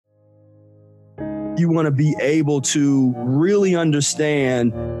you want to be able to really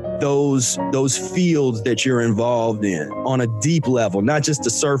understand those fields that you're involved in on a deep level, not just a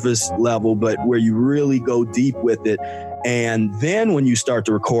surface level, but where you really go deep with it. And then when you start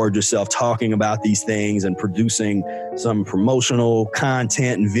to record yourself talking about these things and producing some promotional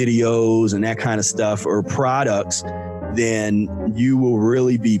content and videos and that kind of stuff or products, then you will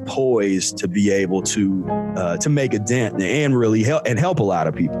really be poised to be able to make a dent and really help a lot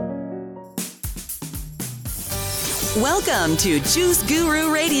of people. Welcome to Juice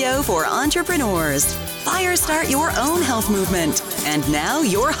Guru Radio for entrepreneurs. Fire start your own health movement. And now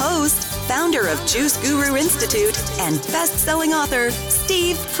your host, founder of Juice Guru Institute and best-selling author,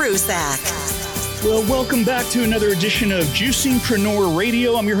 Steve Prusak. Well, welcome back to another edition of Juicingpreneur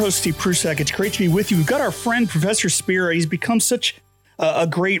Radio. I'm your host, Steve Prusak. It's great to be with you. We've got our friend, Professor Spira. He's become such a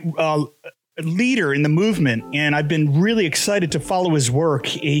great leader in the movement, and I've been really excited to follow his work.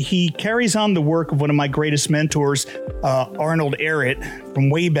 He carries on the work of one of my greatest mentors, Arnold Ehret, from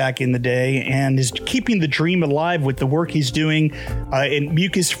way back in the day, and is keeping the dream alive with the work he's doing in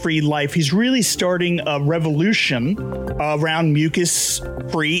mucus-free life. He's really starting a revolution around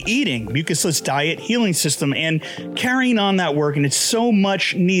mucus-free eating, mucusless diet, healing system, and carrying on that work, and it's so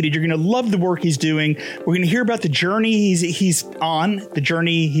much needed. You're going to love the work he's doing. We're going to hear about the journey he's on, the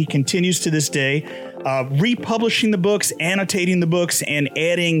journey he continues to this day, republishing the books, annotating the books, and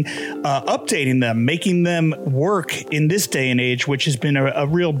adding, updating them, making them work in this day and age, which has been a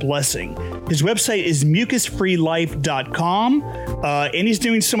real blessing. His website is mucusfreelife.com, and he's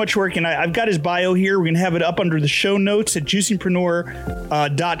doing so much work, and I've got his bio here. We're going to have it up under the show notes at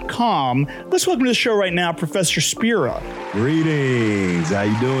juicingpreneur.com. Let's welcome to the show right now, Professor Spira. Greetings. How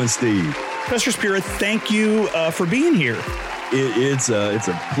you doing, Steve? Professor Spira, thank you for being here. It's a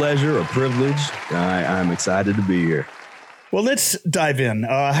pleasure, a privilege. I'm excited to be here. Well, let's dive in.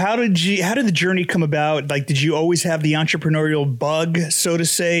 How did the journey come about? Like, did you always have the entrepreneurial bug, so to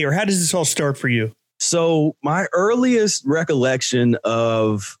say, or how does this all start for you? So my earliest recollection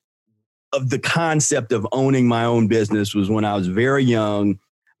of the concept of owning my own business was when I was very young.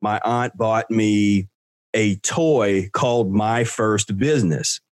 My aunt bought me a toy called My First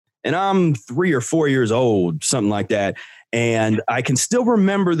Business. And I'm 3 or 4 years old, something like that. And I can still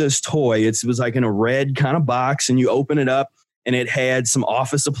remember this toy. It was like in a red kind of box, and you open it up and it had some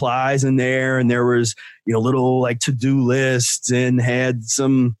office supplies in there. And there was, little like to-do lists, and had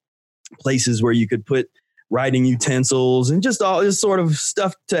some places where you could put writing utensils and just all this sort of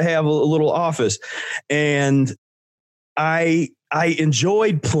stuff to have a little office. And I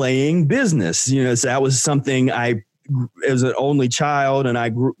enjoyed playing business. So that was something as an only child, and I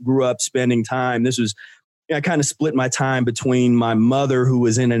grew up spending time. I kind of split my time between my mother, who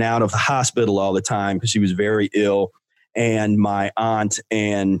was in and out of the hospital all the time because she was very ill, and my aunt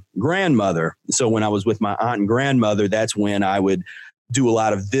and grandmother. So when I was with my aunt and grandmother, that's when I would do a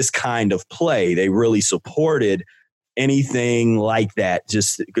lot of this kind of play. They really supported anything like that.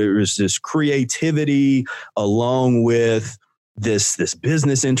 There was this creativity along with this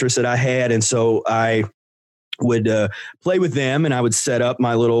business interest that I had. And so I would play with them, and I would set up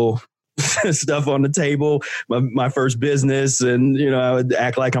my little stuff on the table, my first business. And, I would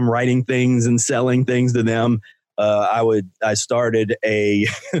act like I'm writing things and selling things to them. I started a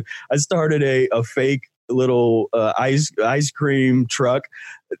fake little ice cream truck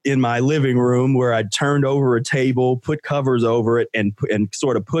in my living room, where I turned over a table, put covers over it, and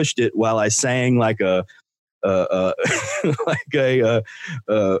sort of pushed it while I sang like a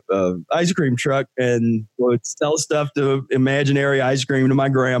ice cream truck, and would sell stuff to imaginary ice cream to my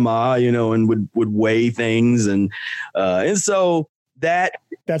grandma, and would weigh things. And so that's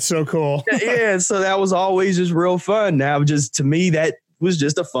so cool. Yeah. So that was always just real fun. Now, just to me, that was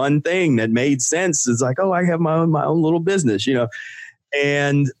just a fun thing that made sense. It's like, oh, I have my own little business,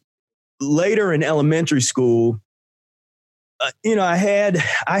 and later in elementary school, I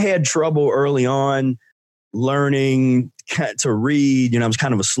had trouble early on learning to read. I was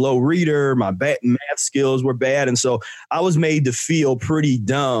kind of a slow reader. My math skills were bad. And so I was made to feel pretty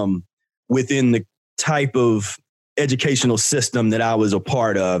dumb within the type of educational system that I was a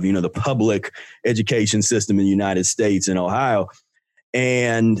part of, the public education system in the United States and Ohio.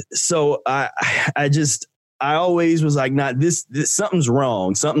 And so I always was like, not this, something's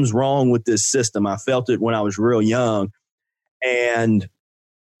wrong. Something's wrong with this system. I felt it when I was real young. And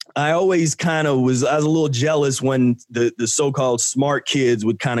I always I was a little jealous when the so-called smart kids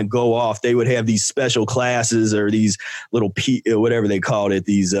would kind of go off. They would have these special classes, or these little whatever they called it,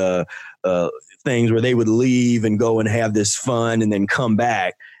 these things where they would leave and go and have this fun and then come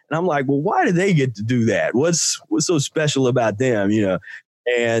back. And I'm like, well, why do they get to do that? What's so special about them?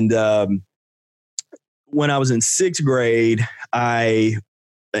 And when I was in sixth grade, I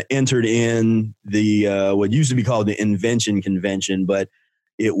entered in the what used to be called the Invention Convention, but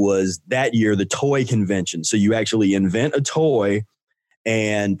it was that year the Toy Convention. So you actually invent a toy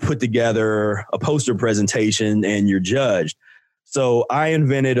and put together a poster presentation, and you're judged. So I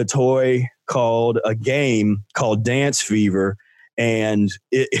invented a game called Dance Fever. And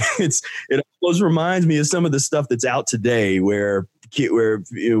it almost reminds me of some of the stuff that's out today where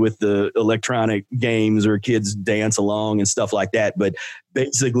with the electronic games or kids dance along and stuff like that. But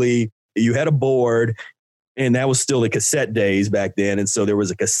basically you had a board, and that was still the cassette days back then. And so there was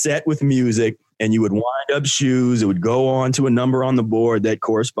a cassette with music, and you would wind up shoes. It would go on to a number on the board that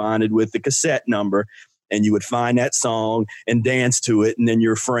corresponded with the cassette number. And you would find that song and dance to it. And then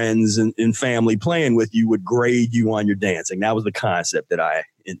your friends and family playing with you would grade you on your dancing. That was the concept that I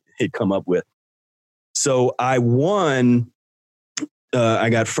had come up with. So I won. I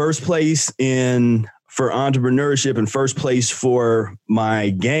got first place for entrepreneurship and first place for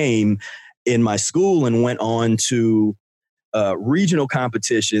my game in my school, and went on to regional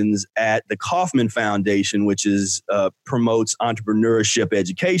competitions at the Kauffman Foundation, which promotes entrepreneurship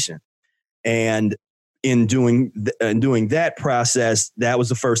education. And in doing that process, that was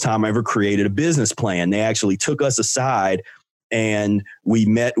the first time I ever created a business plan. They actually took us aside, and we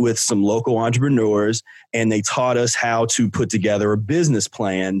met with some local entrepreneurs, and they taught us how to put together a business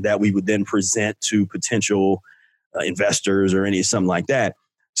plan that we would then present to potential investors or something like that.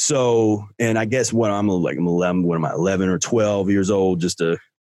 So, and I guess I'm 11, 11 or 12 years old, just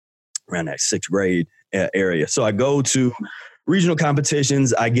around that sixth grade area. So I go to regional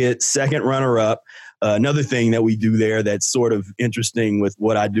competitions. I get second runner up. Another thing that we do there that's sort of interesting with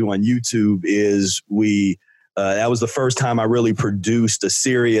what I do on YouTube is that was the first time I really produced a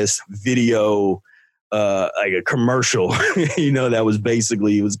serious video, like a commercial, that was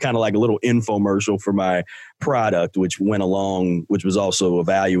basically, it was kind of like a little infomercial for my product, which was also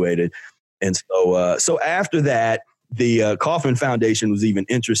evaluated. And so after that, the Kauffman Foundation was even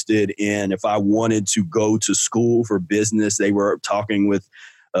interested in if I wanted to go to school for business. They were talking with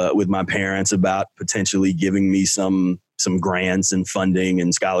my parents about potentially giving me some grants and funding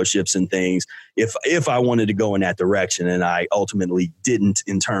and scholarships and things if I wanted to go in that direction. And I ultimately didn't,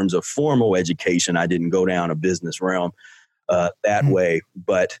 in terms of formal education. I didn't go down a business realm that way.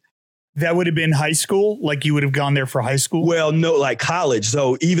 But that would have been high school? Like you would have gone there for high school? Well, no, like college.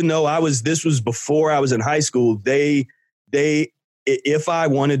 So even though this was before I was in high school, if I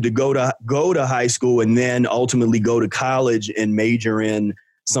wanted to go to high school and then ultimately go to college and major in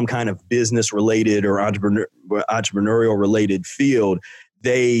some kind of business related or entrepreneurial related field,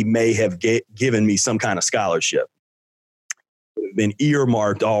 they may have given me some kind of scholarship. Been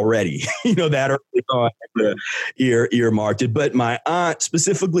earmarked already, that early on, earmarked it. But my aunt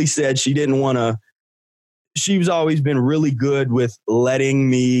specifically said she didn't want to. She's always been really good with letting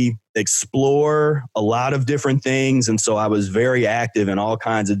me explore a lot of different things, and so I was very active in all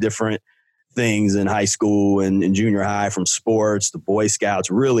kinds of different things in high school and in junior high, from sports, the Boy Scouts,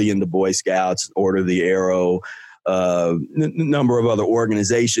 really into Boy Scouts, Order of the Arrow, number of other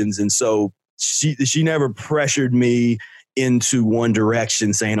organizations. And so she never pressured me into one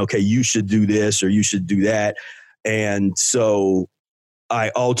direction saying, okay, you should do this or you should do that. And so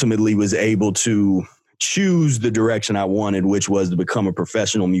I ultimately was able to choose the direction I wanted, which was to become a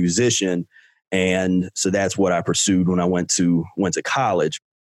professional musician. And so that's what I pursued when I went to college.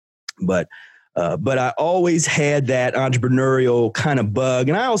 But I always had that entrepreneurial kind of bug.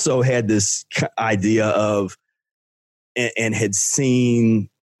 And I also had this idea of, and had seen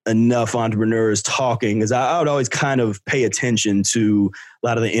enough entrepreneurs talking, because I would always kind of pay attention to a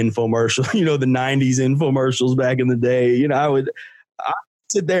lot of the infomercials, the 90s infomercials back in the day. I would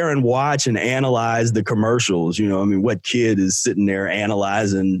sit there and watch and analyze the commercials. What kid is sitting there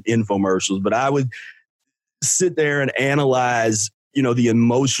analyzing infomercials? But I would sit there and analyze the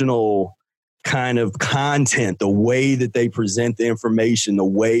emotional kind of content, the way that they present the information,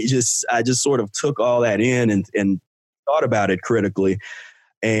 I just sort of took all that in and thought about it critically.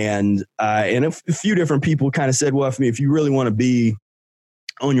 And a few different people kind of said, well, if you really want to be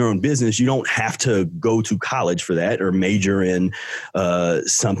own your own business, you don't have to go to college for that or major in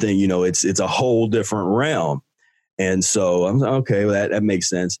something, it's a whole different realm. And so I'm like, okay, well, that makes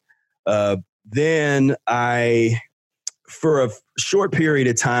sense. Then for a short period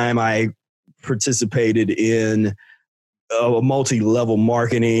of time, I participated in a multi-level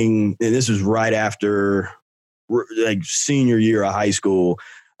marketing. And this was right after like senior year of high school,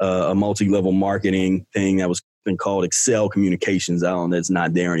 a multi-level marketing thing that was been called Excel Communications. I don't know, it's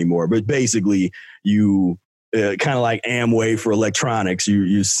not there anymore. But basically, you kind of like Amway for electronics.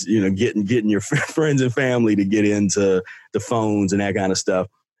 You know, getting your friends and family to get into the phones and that kind of stuff.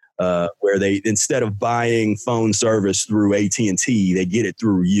 Where they, instead of buying phone service through AT&T, they get it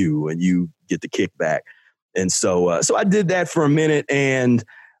through you and you get the kickback. And so I did that for a minute, and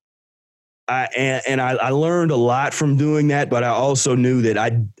I learned a lot from doing that, but I also knew that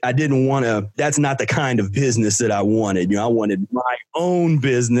I didn't want to, that's not the kind of business that I wanted. You know, I wanted my own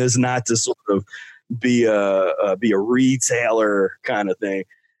business, not to sort of be a retailer kind of thing.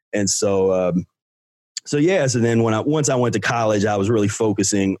 And so then once I went to college, I was really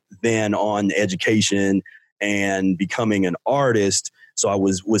focusing then on education and becoming an artist. So I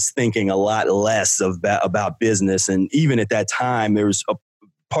was thinking a lot less about business. And even at that time, there was a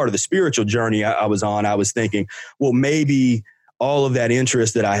part of the spiritual journey I was on. I was thinking, well, maybe all of that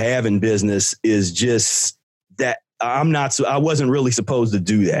interest that I have in business is just that I wasn't really supposed to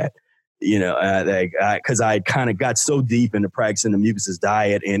do that. You know, because I kind of got so deep into practicing the Mucusless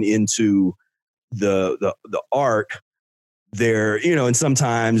diet and into the art there, you know, and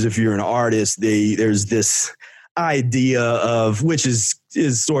sometimes if you're an artist, there's this idea of, which is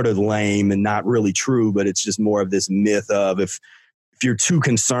sort of lame and not really true, but it's just more of this myth of if you're too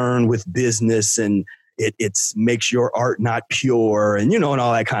concerned with business and it makes your art not pure, and, you know, and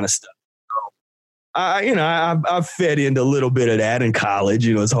all that kind of stuff. I've fed into a little bit of that in college.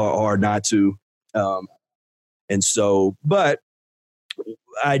 You know, it's hard not to. And so, but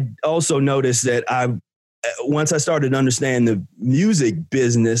I also noticed that once I started to understand the music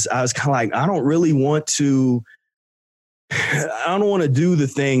business, I was kind of like, I don't want to do the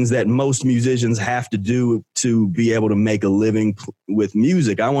things that most musicians have to do to be able to make a living with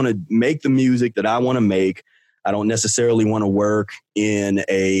music. I want to make the music that I want to make. I don't necessarily want to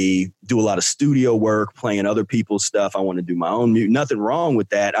do a lot of studio work, playing other people's stuff. I want to do my own music. Nothing wrong with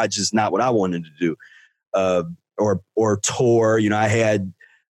that. I just not what I wanted to do. Or tour. You know, I had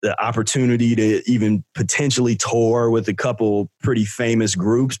the opportunity to even potentially tour with a couple pretty famous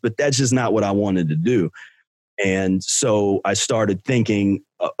groups, but that's just not what I wanted to do. And so I started thinking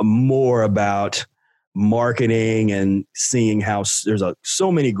more about marketing and seeing how there's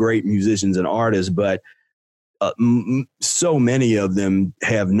so many great musicians and artists, but so many of them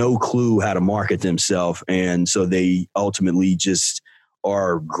have no clue how to market themselves. And so they ultimately just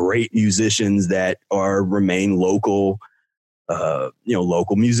are great musicians that remain local,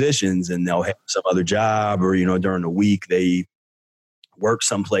 local musicians, and they'll have some other job, or, you know, during the week they work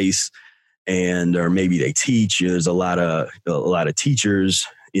someplace, or maybe they teach. You know, there's a lot of teachers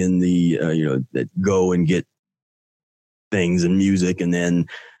in the, that go and get things in music, and then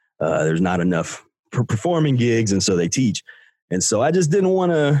there's not enough performing gigs, and so they teach. And so I just didn't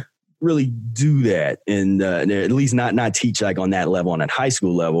want to really do that, and at least not teach like on that level, on that high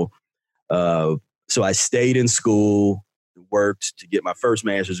school level. So I stayed in school, worked to get my first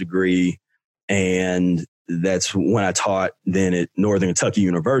master's degree, and that's when I taught then at Northern Kentucky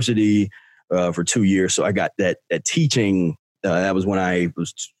University for 2 years. So I got that teaching. That was when I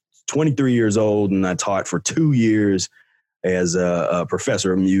was 23 years old, and I taught for 2 years as a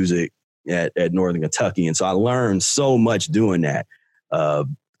professor of music at Northern Kentucky. And so I learned so much doing that.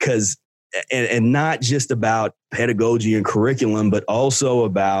 Because not just about pedagogy and curriculum, but also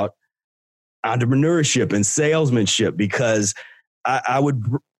about entrepreneurship and salesmanship, because I would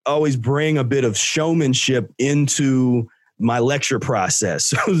always bring a bit of showmanship into my lecture process.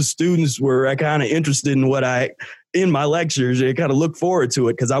 So the students were kind of interested in my lectures. They kind of look forward to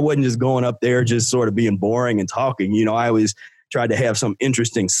it, because I wasn't just going up there just sort of being boring and talking. You know, I always tried to have some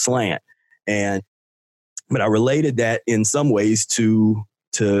interesting slant. But I related that in some ways to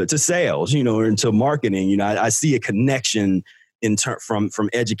sales, you know, or into marketing. You know, I see a connection from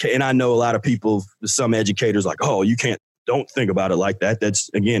educate. And I know a lot of people, some educators like, oh, don't think about it like that. That's,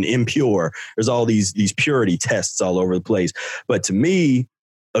 again, impure. There's all these purity tests all over the place. But to me,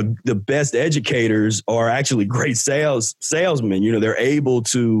 the best educators are actually great salesmen. You know, they're able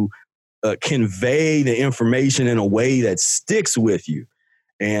to convey the information in a way that sticks with you.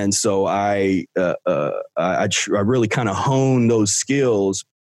 And so I really kind of honed those skills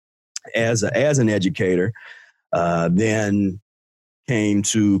as an educator. Then came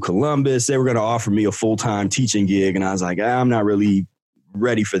to Columbus. They were going to offer me a full-time teaching gig, and I was like, I'm not really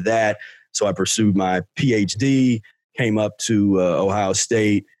ready for that. So I pursued my PhD, came up to Ohio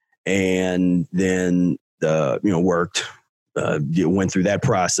State, and then worked. Went through that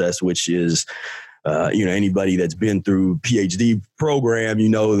process, which is. Anybody that's been through PhD program, you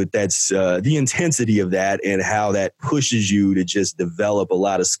know that's the intensity of that and how that pushes you to just develop a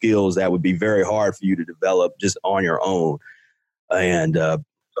lot of skills that would be very hard for you to develop just on your own. And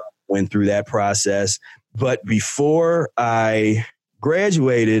went through that process. But before I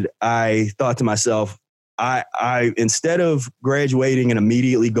graduated, I thought to myself, I instead of graduating and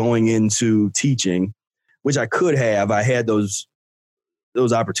immediately going into teaching, which I could have, I had those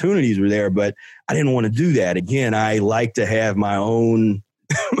opportunities were there, but I didn't want to do that. Again, I like to have my own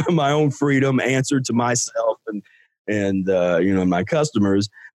my own freedom, answered to myself and my customers.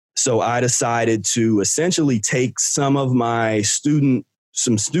 So I decided to essentially take some of my student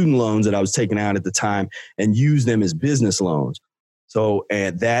loans that I was taking out at the time and use them as business loans. So,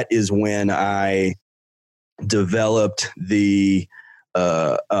 and that is when I developed the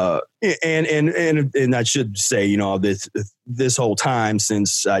and I should say, this whole time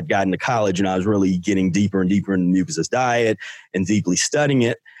since I'd gotten to college and I was really getting deeper and deeper into the mucus diet and deeply studying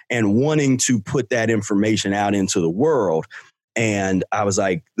it and wanting to put that information out into the world. And I was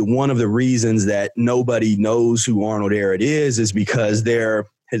like, one of the reasons that nobody knows who Arnold Ehret is because there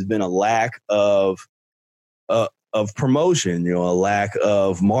has been a lack of promotion, a lack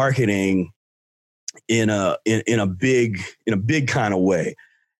of marketing in a big kind of way.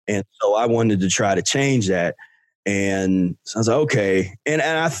 And so I wanted to try to change that. And so I was like, okay. And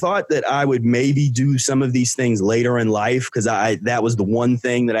I thought that I would maybe do some of these things later in life because that was the one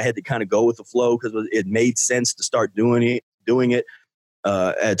thing that I had to kind of go with the flow because it made sense to start doing it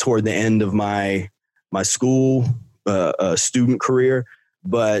toward the end of my school student career.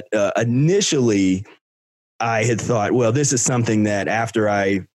 But initially I had thought, well, this is something that after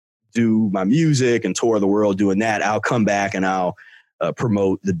I do my music and tour the world doing that, I'll come back and I'll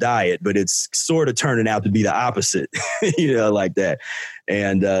promote the diet. But it's sort of turning out to be the opposite, like that.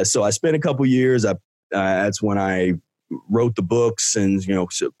 And so I spent a couple years. That's when I wrote the books and,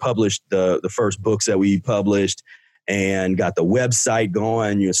 published the first books that we published and got the website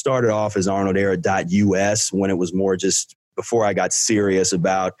going. Started off as ArnoldEhret.us when it was more just before I got serious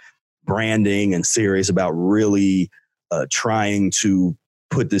about branding and serious about really trying to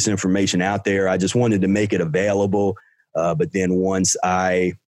put this information out there. I just wanted to make it available. But then once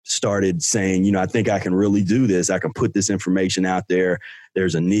I started saying, I think I can really do this, I can put this information out there.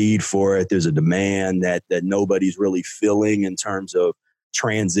 There's a need for it. There's a demand that nobody's really filling in terms of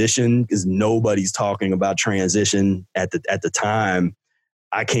transition because nobody's talking about transition at the time.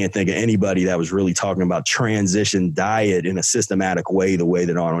 I can't think of anybody that was really talking about transition diet in a systematic way, the way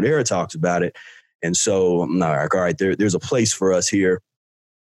that Arnold Ehret talks about it. And so I'm like, all right, there's a place for us here.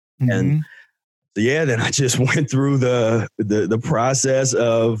 Mm-hmm. And so, then I just went through the process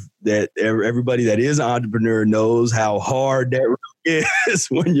of that. Everybody that is an entrepreneur knows how hard that really is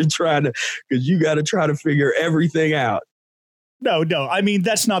when you're because you got to try to figure everything out. No. I mean,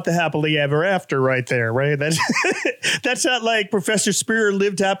 that's not the happily ever after right there, right? That's not like Professor Spierer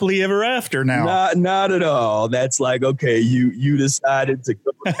lived happily ever after now. Not at all. That's like, okay, you decided to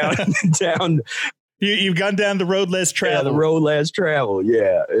go down. You've gone down the road less traveled. Yeah, the road less traveled.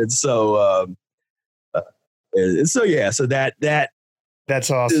 Yeah. And so, so that's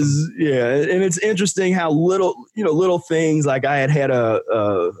awesome. And it's interesting how little things like I had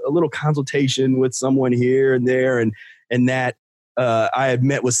a little consultation with someone here and there, and that I had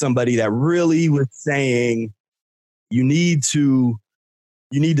met with somebody that really was saying you need to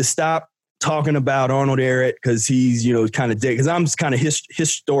stop talking about Arnold Ehret because he's kind of dead. Because I'm kind of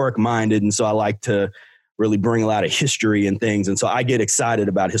historic minded, and so I like to really bring a lot of history and things, and so I get excited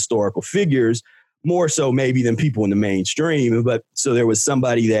about historical figures more so maybe than people in the mainstream. But so there was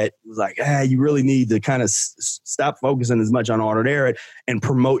somebody that was like, you really need to kind of stop focusing as much on Arnold Ehret and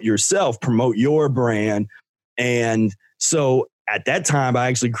promote yourself, promote your brand. And so at that time, I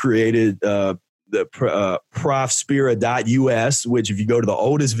actually created the profspira.us, which if you go to the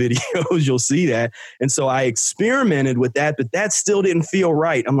oldest videos, you'll see that. And so I experimented with that, but that still didn't feel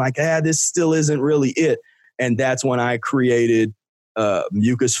right. I'm like, this still isn't really it. And that's when I created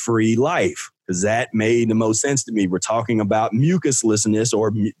Mucus-Free Life, because that made the most sense to me. We're talking about mucuslessness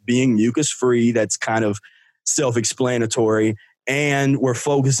or being mucus-free. That's kind of self-explanatory. And we're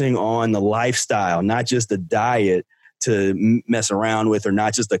focusing on the lifestyle, not just the diet to mess around with, or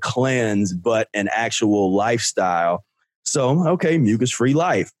not just a cleanse, but an actual lifestyle. So, okay, mucus-free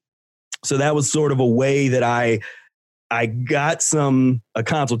life. So that was sort of a way that I got a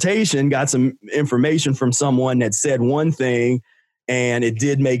consultation, got some information from someone that said one thing, and it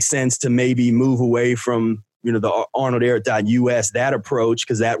did make sense to maybe move away from, the ArnoldEhret.us, that approach,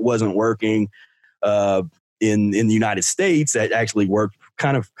 because that wasn't working in the United States. That actually worked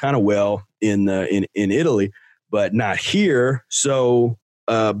kind of well in Italy, but not here. So,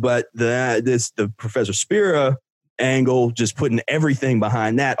 but the Professor Spierer angle, just putting everything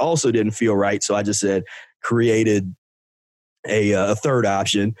behind that, also didn't feel right. So I just created a third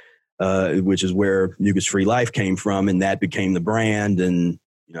option, which is where Mucus Free Life came from. And that became the brand. And,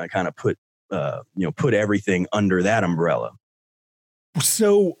 I kind of put everything under that umbrella.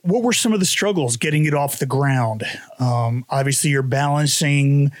 So what were some of the struggles getting it off the ground? Obviously, you're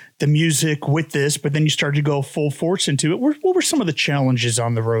balancing the music with this, but then you started to go full force into it. What were some of the challenges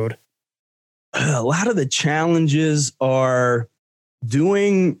on the road? A lot of the challenges are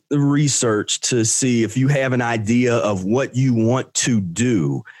doing the research to see if you have an idea of what you want to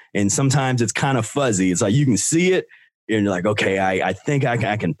do. And sometimes it's kind of fuzzy. It's like you can see it and you're like, okay, I think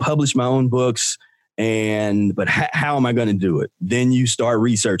I can publish my own books. But how am I going to do it? Then you start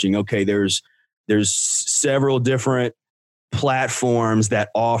researching. Okay, there's several different platforms that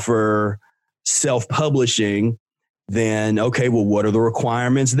offer self-publishing. Then, okay, well, what are the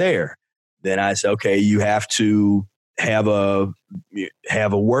requirements there? Then I say, okay, you have to have a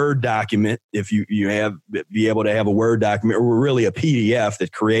Word document. If you be able to have a Word document, or really a PDF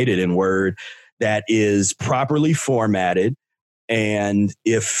that's created in Word that is properly formatted. And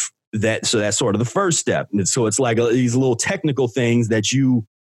so that's sort of the first step. And so it's like these little technical things that you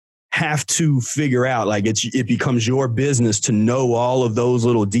have to figure out. Like it becomes your business to know all of those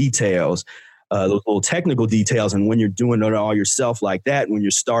little details, those little technical details. And when you're doing it all yourself like that, when you're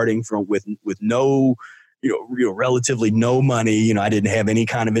starting from with no, relatively no money, I didn't have any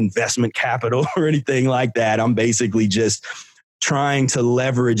kind of investment capital or anything like that. I'm basically just trying to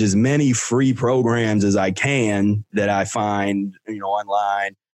leverage as many free programs as I can that I find,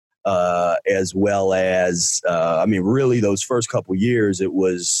 online. As well as, really those first couple years,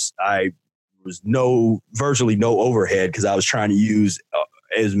 I was virtually no overhead because I was trying to use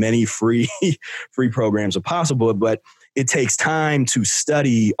as many free programs as possible. But it takes time to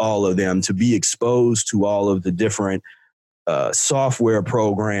study all of them, to be exposed to all of the different software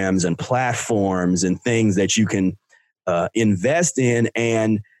programs and platforms and things that you can invest in.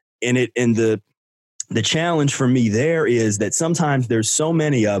 And the challenge for me there is that sometimes there's so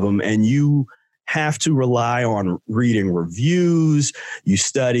many of them and you have to rely on reading reviews. You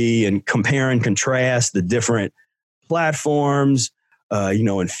study and compare and contrast the different platforms.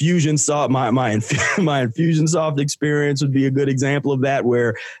 Infusionsoft, my Infusionsoft experience would be a good example of that,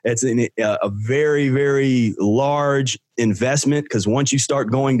 where it's a very, very large investment, because once you start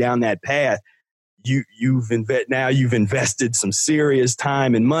going down that path, you've invested some serious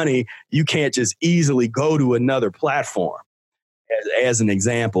time and money. You can't just easily go to another platform as an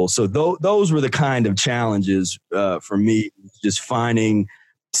example. So those were the kind of challenges for me, just finding,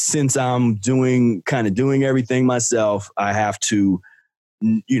 since I'm doing everything myself, I have to,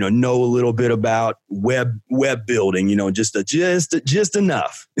 know a little bit about web building, just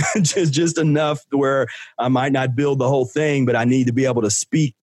enough, just enough where I might not build the whole thing, but I need to be able to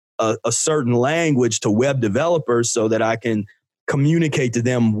speak a certain language to web developers so that I can communicate to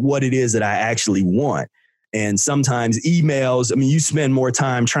them what it is that I actually want. And sometimes emails, you spend more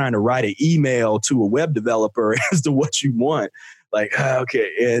time trying to write an email to a web developer as to what you want. Like, okay.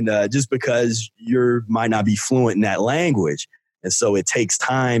 And just because you might not be fluent in that language. And so it takes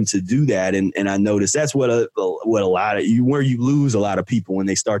time to do that. And I noticed that's what a lot of where you lose a lot of people when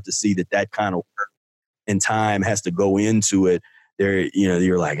they start to see that kind of work and time has to go into it.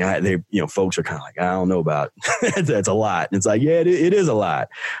 You're like, folks are kind of like, I don't know about it. That's a lot. And it's like, yeah, it is a lot,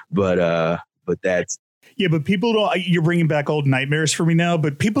 but that's. Yeah, but people don't, you're bringing back old nightmares for me now,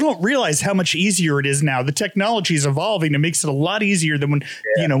 but people don't realize how much easier it is now. The technology is evolving. It makes it a lot easier than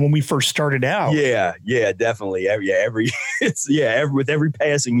when we first started out. Yeah, definitely. With every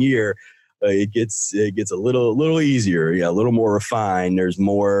passing year, it gets a little easier. Yeah, a little more refined. There's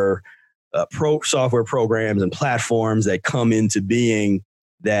more software programs and platforms that come into being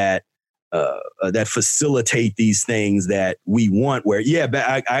that facilitate these things that we want. Where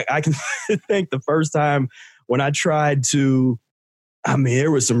I can think the first time when I tried to,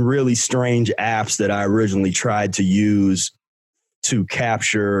 there was some really strange apps that I originally tried to use to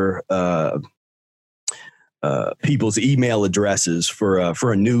capture people's email addresses for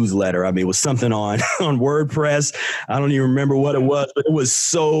a newsletter. It was something on WordPress. I don't even remember what it was, but it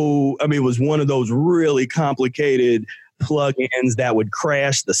was it was one of those really complicated plugins that would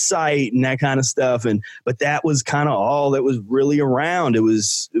crash the site and that kind of stuff. But that was kind of all that was really around. I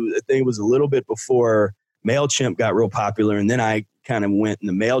think it was a little bit before MailChimp got real popular. And then I kind of went in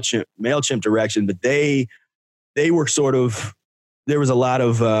the MailChimp direction, but they were there was a lot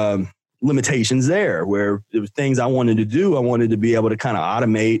of, limitations there where there was things I wanted to do. I wanted to be able to kind of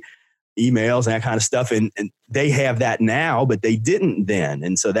automate emails and that kind of stuff. And they have that now, but they didn't then.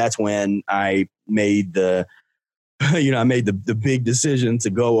 And so that's when I made the big decision to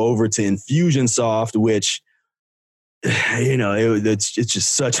go over to Infusionsoft, which it's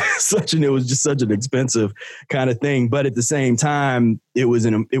just it was just such an expensive kind of thing. But at the same time, it was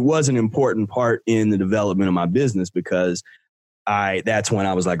an important part in the development of my business, because that's when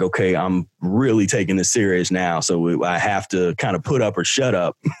I was like, okay, I'm really taking this serious now. So I have to kind of put up or shut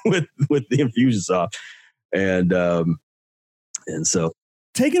up with the Infusionsoft. And so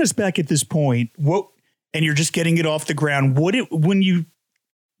taking us back at this point, and you're just getting it off the ground. What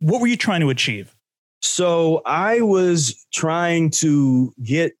were you trying to achieve? So I was trying to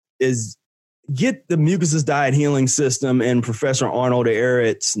get the Mucusless Diet Healing System and Professor Arnold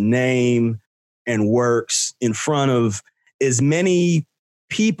Ehret's name and works in front of as many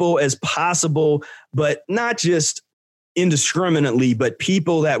people as possible, but not just indiscriminately, but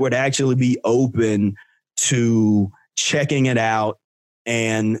people that would actually be open to checking it out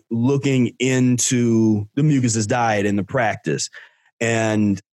and looking into the Mucusless diet and the practice.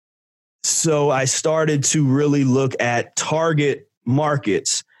 And so I started to really look at target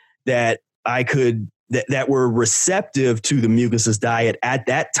markets that that were receptive to the Mucusless diet at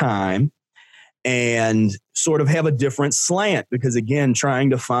that time, and sort of have a different slant, because again, trying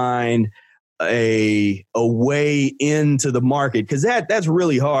to find a way into the market, because that's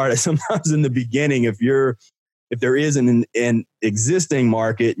really hard. Sometimes in the beginning, if there is an existing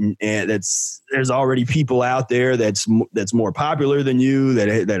market and there's already people out there that's more popular than you,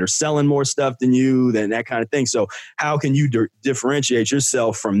 that are selling more stuff than you, that kind of thing. So how can you differentiate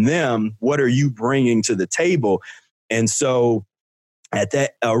yourself from them? What are you bringing to the table? And so at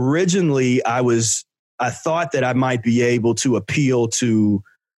that, originally I thought that I might be able to appeal to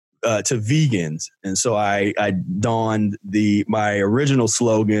vegans. And so I donned my original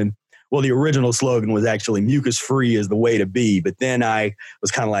slogan. Well, the original slogan was actually mucus free is the way to be. But then I was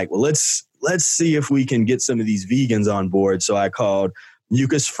kind of like, well, let's see if we can get some of these vegans on board. So I called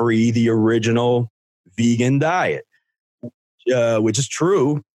mucus free the original vegan diet, which is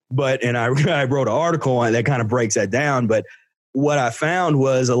true. And I wrote an article on it that kind of breaks that down. But what I found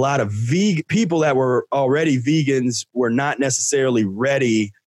was a lot of people that were already vegans were not necessarily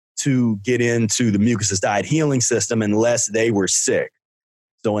ready to get into the Mucusless Diet Healing System unless they were sick.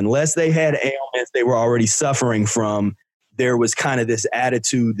 So unless they had ailments they were already suffering from, there was kind of this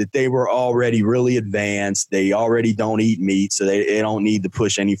attitude that they were already really advanced. They already don't eat meat, so they don't need to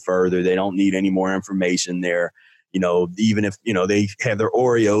push any further. They don't need any more information there. Even if, they have their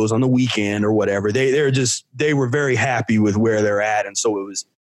Oreos on the weekend or whatever, they were very happy with where they're at. And so it was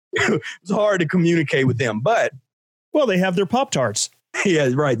hard to communicate with them. But, well, they have their Pop-Tarts. Yeah,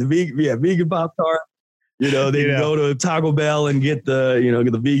 right. The vegan Pop-Tart. They can go to Taco Bell and get the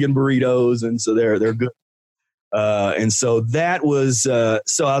vegan burritos, and so they're good. And so that was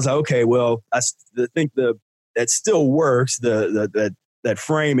so I was like, okay, well, I think that still works, that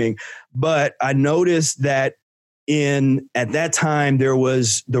framing. But I noticed that at that time there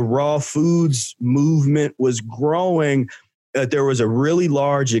was the raw foods movement was growing. There was a really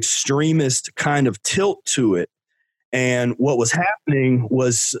large extremist kind of tilt to it. And what was happening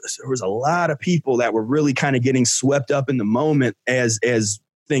was there was a lot of people that were really kind of getting swept up in the moment as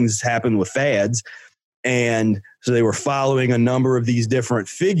things happen with fads. And so they were following a number of these different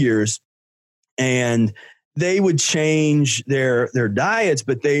figures, and they would change their diets,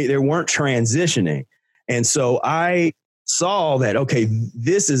 but they weren't transitioning. And so I saw that, okay,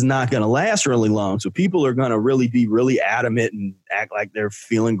 this is not going to last really long. So people are going to really be really adamant and act like they're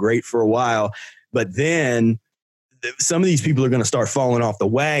feeling great for a while. But then some of these people are going to start falling off the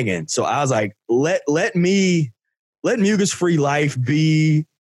wagon. So I was like, let Mucus Free Life be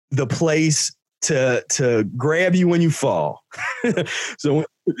the place to grab you when you fall. So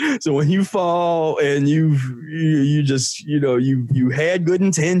when you fall and you had good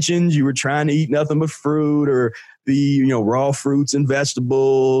intentions, you were trying to eat nothing but fruit or be, raw fruits and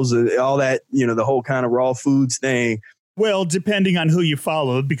vegetables and all that, the whole kind of raw foods thing. Well, depending on who you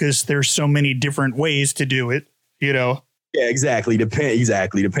follow, because there's so many different ways to do it. Yeah, exactly.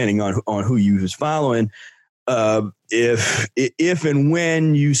 Depending on who you was following. If and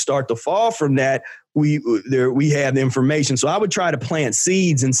when you start to fall from that, we have the information. So I would try to plant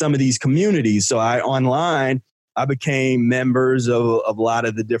seeds in some of these communities. So online I became members of a lot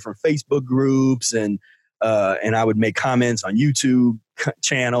of the different Facebook groups, and I would make comments on YouTube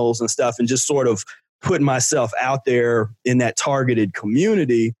channels and stuff, and just sort of put myself out there in that targeted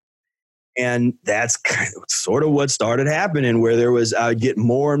community. And that's sort of what started happening, where I would get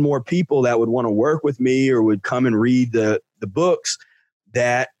more and more people that would want to work with me or would come and read the books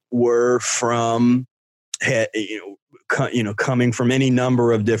that were from, coming from any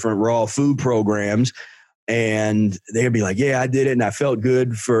number of different raw food programs. And they'd be like, yeah, I did it. And I felt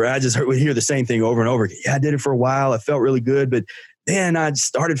good would hear the same thing over and over again. Yeah, I did it for a while. I felt really good. But then I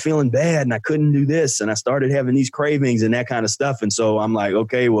started feeling bad and I couldn't do this. And I started having these cravings and that kind of stuff. And so I'm like,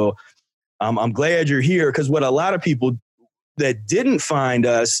 okay, well, I'm glad you're here. Because what a lot of people that didn't find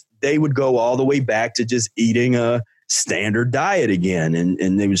us, they would go all the way back to just eating a standard diet again.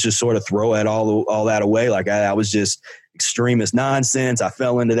 And they was just sort of throw all that away. Like I was just extremist nonsense. I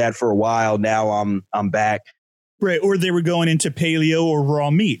fell into that for a while. Now I'm back. Right. Or they were going into paleo or raw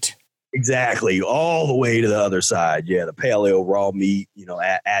meat. Exactly. All the way to the other side. Yeah. The paleo, raw meat,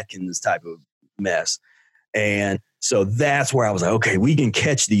 Atkins type of mess. And so that's where I was like, okay, we can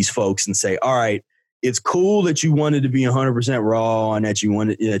catch these folks and say, all right, it's cool that you wanted to be 100% raw and that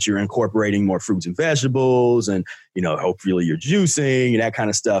you're incorporating more fruits and vegetables and, hopefully you're juicing and that kind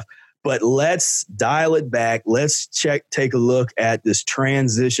of stuff. But let's dial it back. Let's take a look at this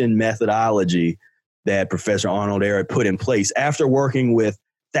transition methodology that Professor Arnold Ehret put in place after working with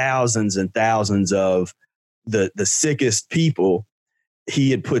thousands and thousands of the sickest people.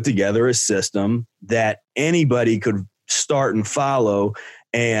 He had put together a system that anybody could start and follow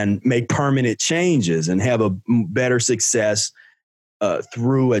and make permanent changes and have a better success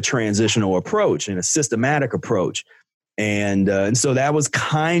through a transitional approach and a systematic approach. And so that was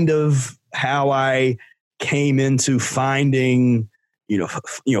kind of how I came into finding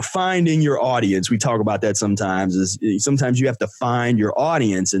finding your audience. We talk about that sometimes. Sometimes you have to find your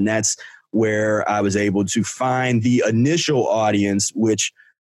audience, and that's where I was able to find the initial audience, which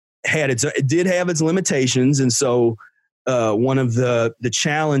it did have its limitations. And so one of the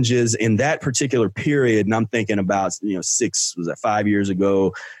challenges in that particular period, and I'm thinking about 5 years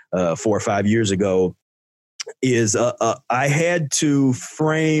ago, 4 or 5 years ago, is I had to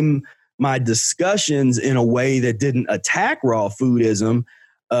frame my discussions in a way that didn't attack raw foodism,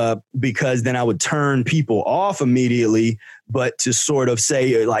 because then I would turn people off immediately, but to sort of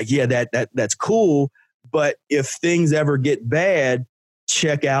say like, yeah, that's cool. But if things ever get bad,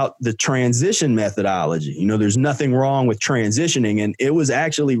 check out the transition methodology. There's nothing wrong with transitioning. And it was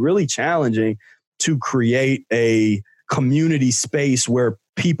actually really challenging to create a community space where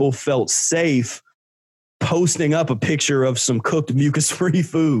people felt safe posting up a picture of some cooked mucus-free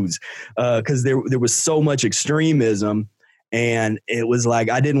foods, because there was so much extremism, and it was like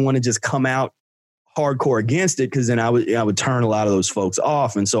I didn't want to just come out hardcore against it, because then I would turn a lot of those folks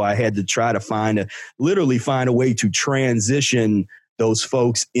off, and so I had to try to find a way to transition those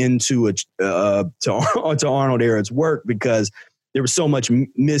folks into to Arnold Ehret's work, because there was so much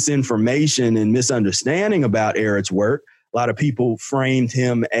misinformation and misunderstanding about Ehret's work. A lot of people framed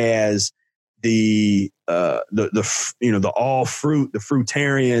him as the all fruit, the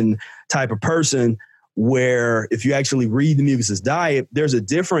fruitarian type of person, where if you actually read the Mucus's Diet, there's a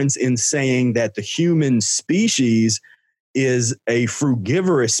difference in saying that the human species is a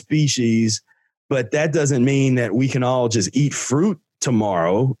frugivorous species, but that doesn't mean that we can all just eat fruit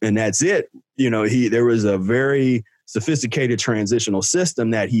tomorrow and that's it. There was a very sophisticated transitional system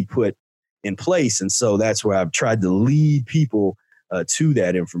that he put in place. And so that's where I've tried to lead people to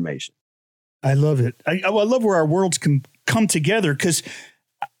that information. I love it. I love where our worlds can come together, because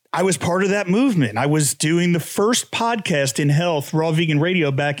I was part of that movement. I was doing the first podcast in health, Raw Vegan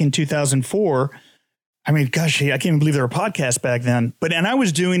Radio, back in 2004. I mean, gosh, I can't even believe there were podcasts back then. And I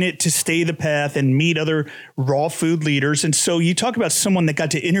was doing it to stay the path and meet other raw food leaders. And so you talk about someone that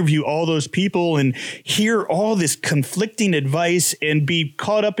got to interview all those people and hear all this conflicting advice and be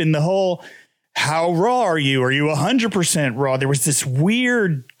caught up in the whole, how raw are you? Are you 100% raw? There was this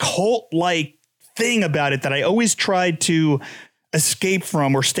weird cult-like thing about it that I always tried to escape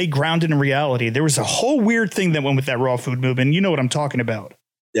from or stay grounded in reality. There was a whole weird thing that went with that raw food movement. You know what I'm talking about.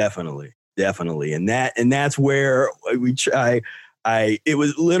 Definitely. And that's where we try. It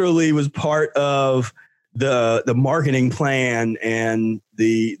was part of the marketing plan, and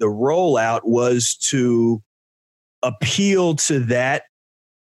the rollout was to appeal to that,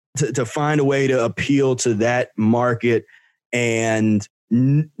 to find a way to appeal to that market, and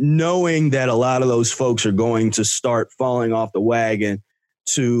knowing that a lot of those folks are going to start falling off the wagon,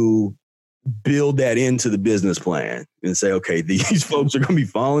 to build that into the business plan and say, okay, these folks are going to be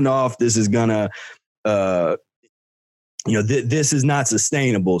falling off. This is going to, this is not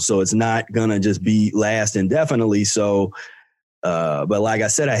sustainable. So it's not going to just be last indefinitely. So, but like I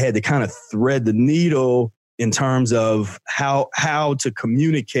said, I had to kind of thread the needle in terms of how to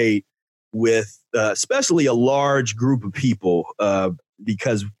communicate with, especially a large group of people,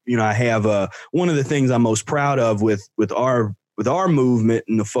 because, I have one of the things I'm most proud of with our movement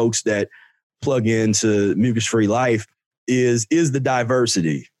and the folks that plug into Mucus Free Life is the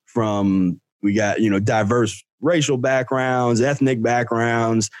diversity from We got, diverse racial backgrounds, ethnic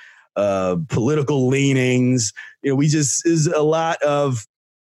backgrounds, political leanings. Is a lot of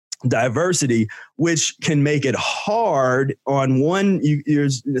diversity, which can make it hard. On one, you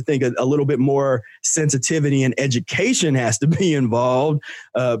think a little bit more sensitivity and education has to be involved,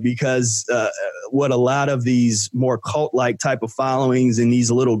 because what a lot of these more cult-like type of followings in these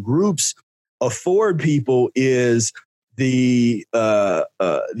little groups afford people is the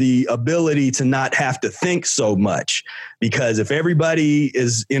ability to not have to think so much. Because if everybody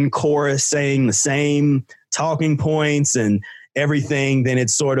is in chorus saying the same talking points and everything, then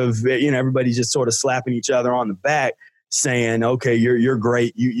it's sort of, everybody's just sort of slapping each other on the back saying, okay, you're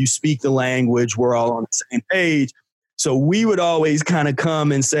great. You speak the language. We're all on the same page. So we would always kind of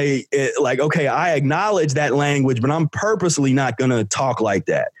come and say okay, I acknowledge that language, but I'm purposely not going to talk like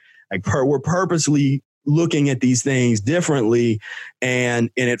that. We're purposely looking at these things differently. And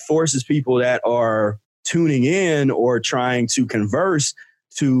it forces people that are tuning in or trying to converse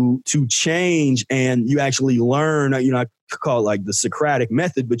to change. And you actually learn, I call it like the Socratic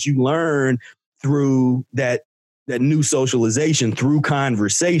method, but you learn through that new socialization through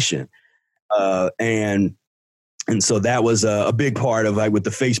conversation. And so that was a big part of with the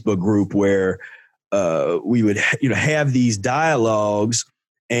Facebook group where we would, have these dialogues.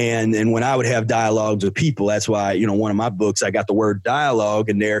 And when I would have dialogues with people, that's why, one of my books, I got the word dialogue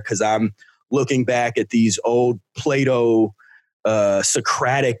in there because I'm looking back at these old Plato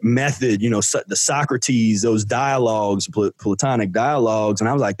Socratic method, the Socrates, those dialogues, Platonic dialogues. And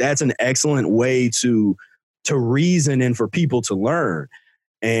I was like, that's an excellent way to reason and for people to learn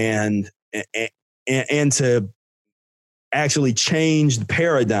and to actually change the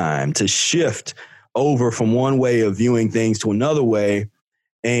paradigm, to shift over from one way of viewing things to another way.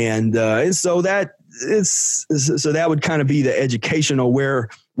 And so that would kind of be the educational where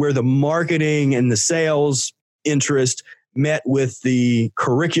the marketing and the sales interest met with the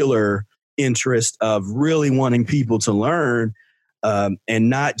curricular interest of really wanting people to learn, and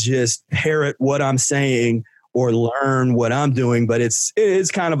not just parrot what I'm saying or learn what I'm doing. But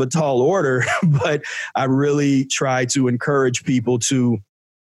it's kind of a tall order, but I really try to encourage people to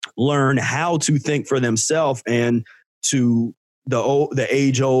learn how to think for themselves and to the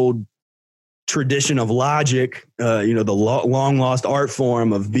age-old tradition of logic, the long-lost art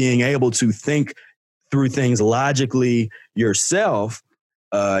form of being able to think through things logically yourself.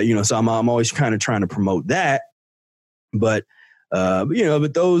 So I'm always kind of trying to promote that. But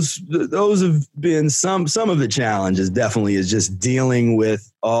those have been some of the challenges. Definitely is just dealing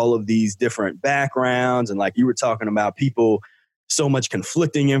with all of these different backgrounds, and like you were talking about, people, so much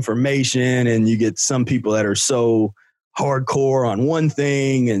conflicting information, and you get some people that are so hardcore on one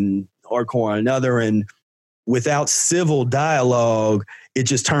thing and hardcore on another, and without civil dialogue, it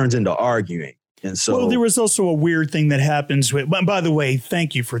just turns into arguing. And so, well, there was also a weird thing that happens with, by the way,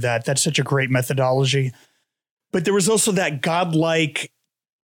 thank you for that. That's such a great methodology. But there was also that godlike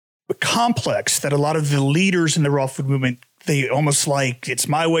complex that a lot of the leaders in the raw food movement, they almost like it's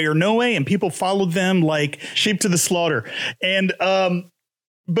my way or no way. And people followed them like sheep to the slaughter. And,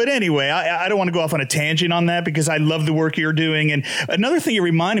 but anyway, I don't want to go off on a tangent on that because I love the work you're doing. And another thing it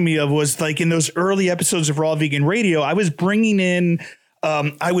reminded me of was like in those early episodes of Raw Vegan Radio, I was bringing in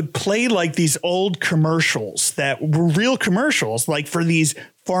I would play like these old commercials that were real commercials, like for these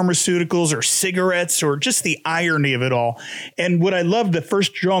pharmaceuticals or cigarettes or just the irony of it all. And what I loved that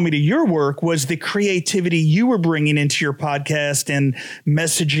first draw me to your work was the creativity you were bringing into your podcast and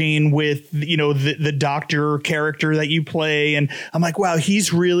messaging with, the doctor character that you play. And I'm like, wow,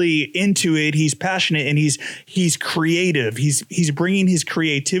 he's really into it. He's passionate and he's creative. He's bringing his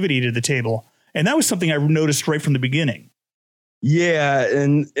creativity to the table. And that was something I noticed right from the beginning. Yeah,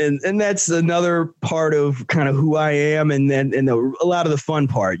 and that's another part of kind of who I am, and a lot of the fun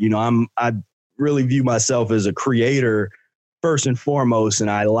part. I really view myself as a creator first and foremost, and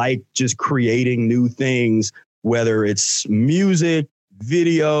I like just creating new things, whether it's music,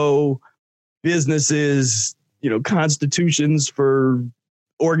 video, businesses, constitutions for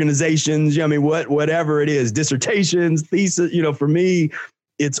organizations. Whatever it is, dissertations, thesis. For me,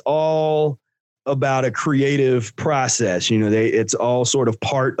 it's all about a creative process. It's all sort of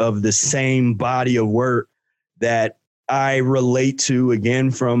part of the same body of work that I relate to, again,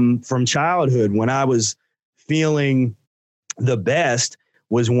 from childhood. When I was feeling the best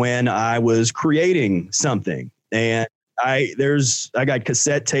was when I was creating something. And I got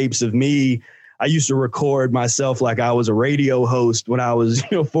cassette tapes of me. I used to record myself like I was a radio host when I was,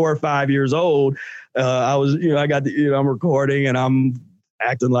 4 or 5 years old. I'm recording and I'm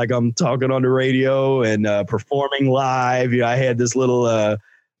acting like I'm talking on the radio and performing live. I had this little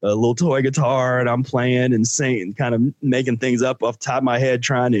little toy guitar, and I'm playing and singing, kind of making things up off the top of my head,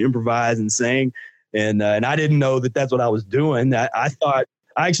 trying to improvise and sing. And I didn't know that that's what I was doing. I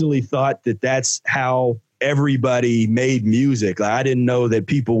actually thought that that's how everybody made music. Like, I didn't know that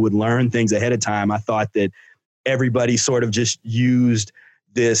people would learn things ahead of time. I thought that everybody sort of just used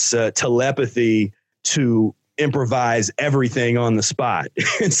this telepathy to improvise everything on the spot.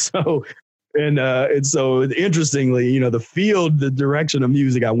 And so interestingly, the direction of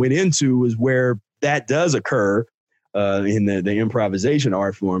music I went into is where that does occur in the improvisation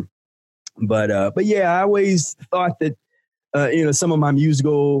art form. But yeah, I always thought that some of my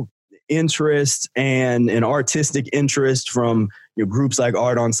musical interest and artistic interest from groups like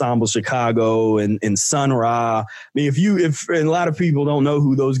Art Ensemble Chicago and Sun Ra. I mean, if a lot of people don't know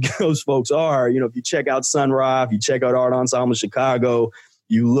who those folks are, if you check out Sun Ra, if you check out Art Ensemble Chicago,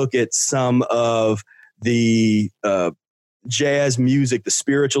 you look at some of the jazz music, the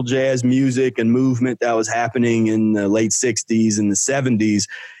spiritual jazz music and movement that was happening in the late 60s and the 70s,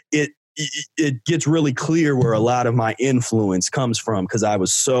 it gets really clear where a lot of my influence comes from, because I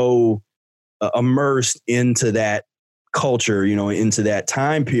was so immersed into that culture, into that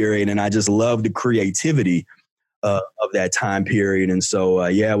time period. And I just love the creativity of that time period. And so,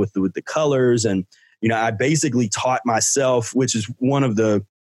 with the colors, and, I basically taught myself, which is one of the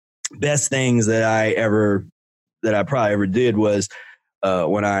best things that I probably ever did, was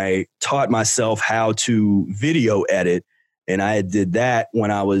when I taught myself how to video edit. And I did that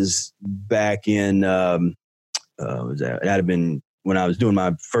when I was back in, that'd have been when I was doing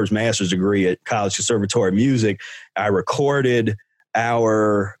my first master's degree at College Conservatory of Music. I recorded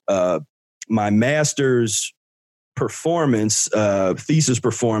my master's performance, thesis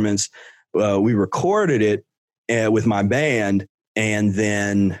performance. We recorded it with my band, and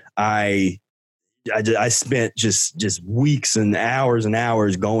then I spent just weeks and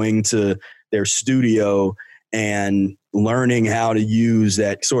hours going to their studio and learning how to use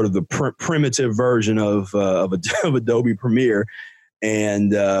that sort of the primitive version of Adobe Premiere,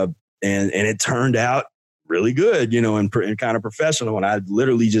 and it turned out really good, and kind of professional. And I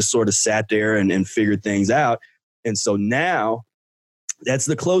literally just sort of sat there and figured things out. And so now, that's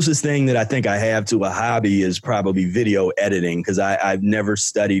the closest thing that I think I have to a hobby, is probably video editing, because I've never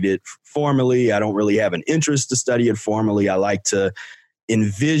studied it formally. I don't really have an interest to study it formally. I like to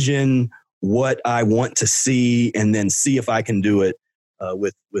envision what I want to see and then see if I can do it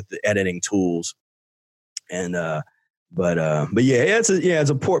with the editing tools. And but yeah, it's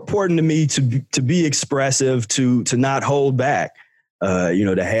important to me to be expressive, to not hold back.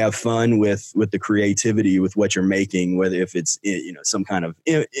 To have fun with the creativity, with what you're making, whether if it's, some kind of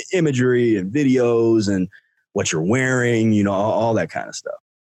imagery and videos and what you're wearing, all that kind of stuff.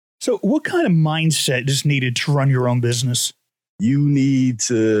 So what kind of mindset is needed to run your own business? You need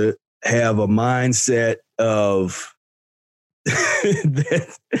to have a mindset of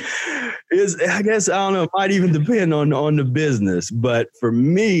that is, I guess, I don't know, it might even depend on the business. But for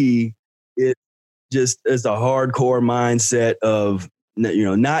me, it just is a hardcore mindset of,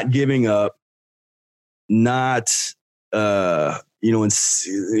 not giving up, not, when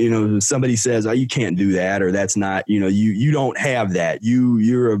somebody says, oh, you can't do that, or that's not, you don't have that.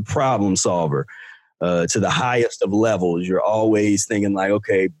 You're a problem solver to the highest of levels. You're always thinking like,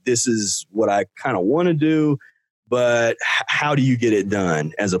 okay, this is what I kind of want to do, but how do you get it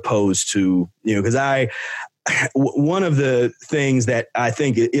done? As opposed to, because one of the things that I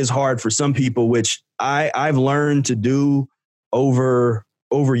think is hard for some people, which I've learned to do over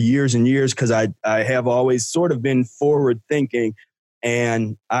years and years, because I have always sort of been forward thinking,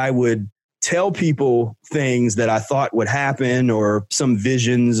 and I would tell people things that I thought would happen, or some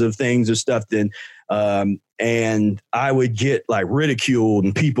visions of things or stuff, and I would get like ridiculed,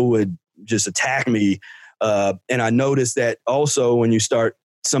 and people would just attack me. And I noticed that also when you start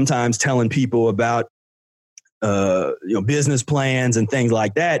sometimes telling people about business plans and things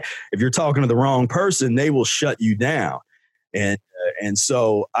like that, if you're talking to the wrong person, they will shut you down. And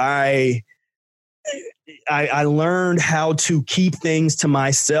so I learned how to keep things to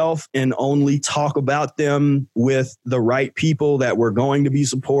myself and only talk about them with the right people that were going to be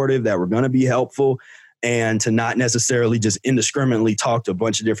supportive, that were going to be helpful, and to not necessarily just indiscriminately talk to a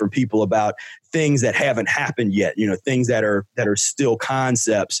bunch of different people about things that haven't happened yet, things that are still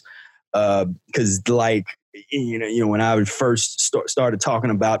concepts. Because when I would first started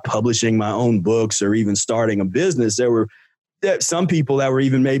talking about publishing my own books or even starting a business, there were some people that were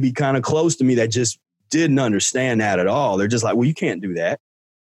even maybe kind of close to me that just didn't understand that at all. They're just like, well, you can't do that.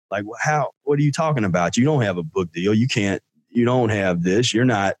 Like, what are you talking about? You don't have a book deal. You don't have this. You're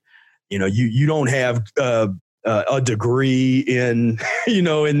not, you don't have a degree in,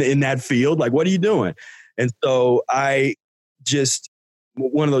 in that field. Like, what are you doing? And so I just,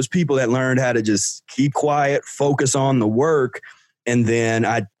 one of those people that learned how to just keep quiet, focus on the work. And then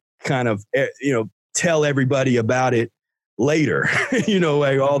I kind of, tell everybody about it later,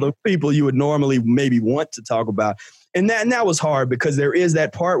 like all the people you would normally maybe want to talk about. And that was hard because there is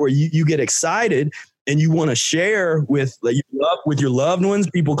that part where you get excited and you want to share with your loved ones,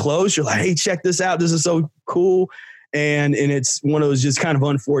 people close. You're like, hey, check this out. This is so cool. And it's one of those just kind of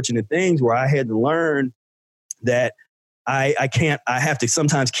unfortunate things where I had to learn that I have to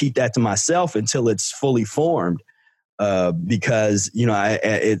sometimes keep that to myself until it's fully formed, because,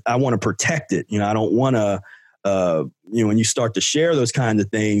 I want to protect it. I don't want to, when you start to share those kinds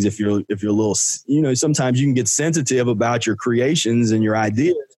of things, if you're a little, sometimes you can get sensitive about your creations and your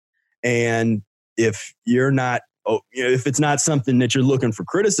ideas. And if you're not, if it's not something that you're looking for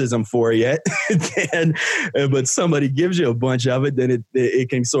criticism for yet, then, but somebody gives you a bunch of it, then it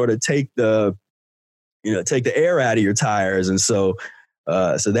can sort of take the air out of your tires. And so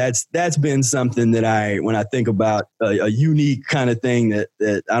that's been something that when I think about a unique kind of thing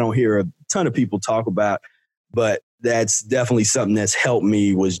that I don't hear a ton of people talk about, but that's definitely something that's helped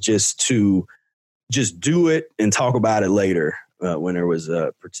me, was just to just do it and talk about it later when there was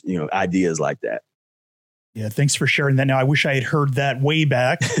ideas like that. Yeah, thanks for sharing that. Now, I wish I had heard that way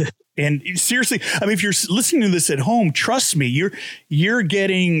back. And seriously, I mean, if you're listening to this at home, trust me, you're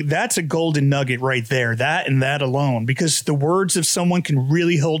getting, that's a golden nugget right there, that and that alone, because the words of someone can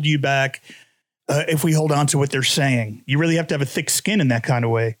really hold you back if we hold on to what they're saying. You really have to have a thick skin in that kind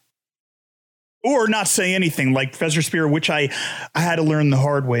of way. Or not say anything, like Professor Spira, which I had to learn the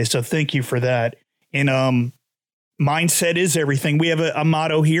hard way. So thank you for that. And mindset is everything. We have a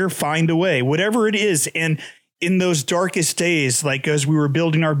motto here: find a way, whatever it is. And in those darkest days, like as we were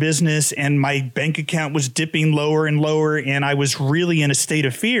building our business and my bank account was dipping lower and lower, and I was really in a state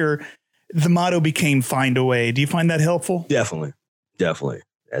of fear, the motto became find a way. Do you find that helpful? Definitely.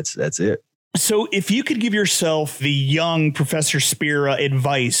 That's it. So if you could give yourself, the young Professor Spira,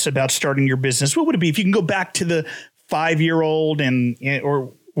 advice about starting your business, what would it be? If you can go back to the 5-year-old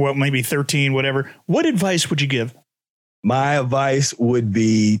or maybe 13, whatever, what advice would you give? My advice would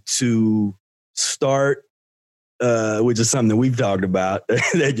be to start, which is something that we've talked about,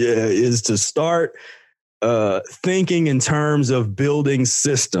 is to start thinking in terms of building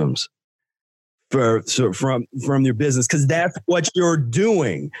systems from your business, because that's what you're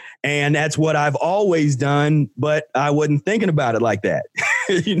doing. And that's what I've always done, but I wasn't thinking about it like that.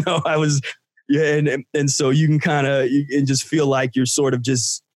 I was, and so you can kind of, you just feel like you're sort of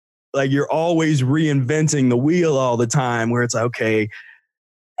just like you're always reinventing the wheel all the time, where it's like, okay,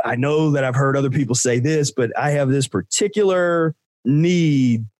 I know that I've heard other people say this, but I have this particular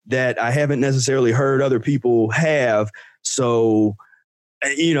need that I haven't necessarily heard other people have. So,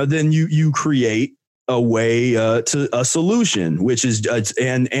 then you create a way to a solution, which is,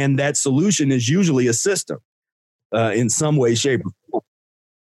 and that solution is usually a system in some way, shape, or form.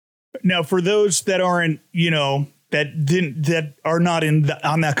 Now, for those that aren't, that are not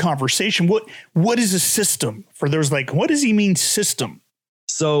on that conversation, what is a system? For those like, what does he mean system?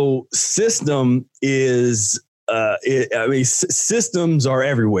 So system is, systems are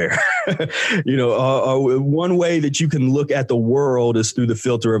everywhere. One way that you can look at the world is through the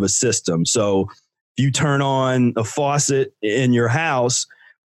filter of a system. So if you turn on a faucet in your house,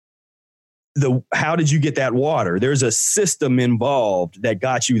 how did you get that water? There's a system involved that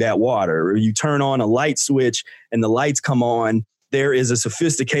got you that water. Or you turn on a light switch and the lights come on. There is a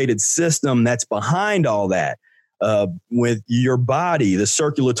sophisticated system that's behind all that. With your body, the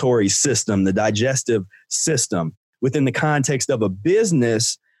circulatory system, the digestive system, within the context of a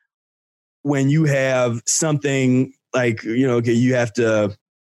business, when you have something like, okay, you have to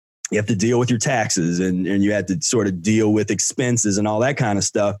deal with your taxes and you have to sort of deal with expenses and all that kind of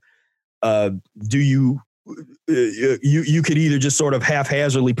stuff. You could either just sort of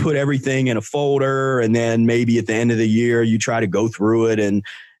haphazardly put everything in a folder, and then maybe at the end of the year you try to go through it and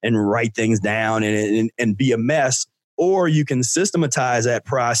write things down and be a mess, or you can systematize that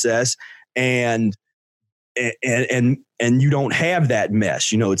process and you don't have that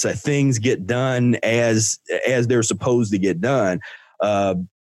mess. It's that things get done as they're supposed to get done.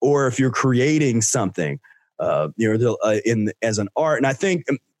 Or if you're creating something, as an art. And I think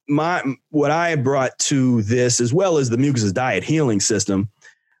what I brought to this, as well as the Mucus Diet Healing System,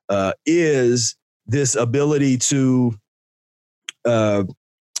 is this ability to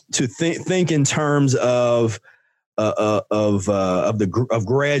think in terms of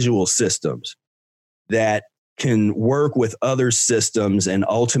gradual systems that can work with other systems and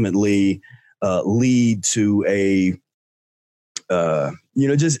ultimately lead to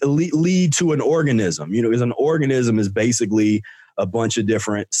lead to an organism, because an organism is basically a bunch of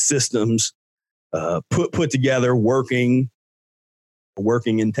different systems put together, working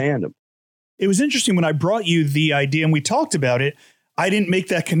in tandem. It was interesting when I brought you the idea and we talked about it. I didn't make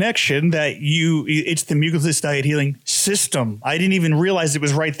that connection that it's the mucusless diet healing system. I didn't even realize it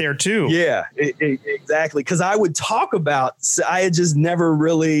was right there too. Yeah, exactly. Because I had just never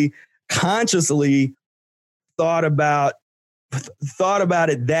really consciously thought about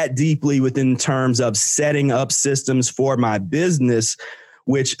it that deeply within terms of setting up systems for my business,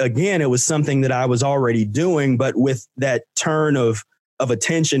 which again, it was something that I was already doing, but with that turn of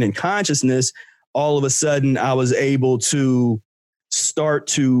attention and consciousness, all of a sudden I was able to start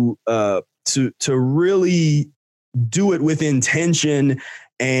to really do it with intention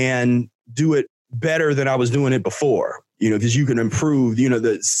and do it better than I was doing it before, because you can improve,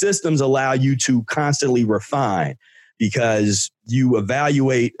 the systems allow you to constantly refine, because you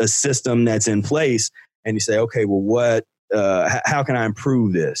evaluate a system that's in place and you say, okay, well, how can I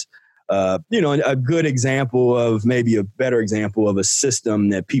improve this? A good example of maybe a better example of a system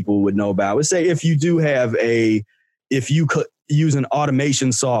that people would know about would say, if you use an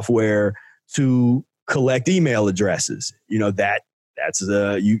automation software to collect email addresses, that's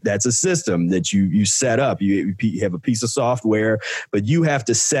a system that you set up. You have a piece of software, but you have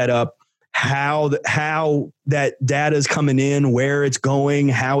to set up how that data is coming in, where it's going,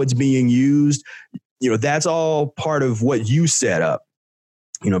 how it's being used. That's all part of what you set up,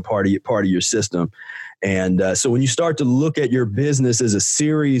 part of your system. And so when you start to look at your business as a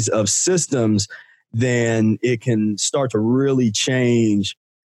series of systems, then it can start to really change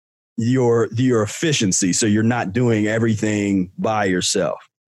your efficiency. So you're not doing everything by yourself.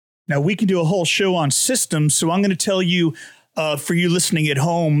 Now we can do a whole show on systems. So I'm going to tell you, for you listening at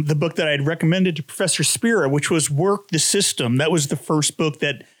home, the book that I had recommended to Professor Spira, which was Work the System. That was the first book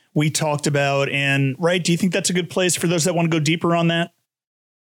that we talked about. And right, do you think that's a good place for those that want to go deeper on that?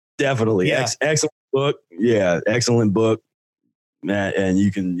 Definitely. Yeah. Excellent book. Yeah. Excellent book. And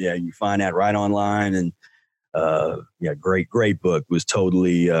you can find that right online. And great book. Was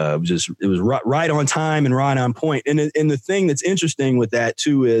totally it was right on time and right on point. And the thing that's interesting with that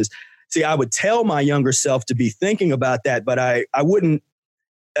too is, see, I would tell my younger self to be thinking about that, but I wouldn't,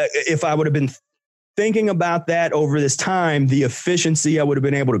 if I would have been thinking about that over this time, the efficiency, I would have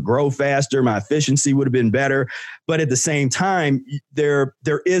been able to grow faster. My efficiency would have been better. But at the same time, there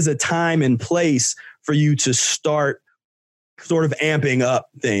is a time and place for you to start sort of amping up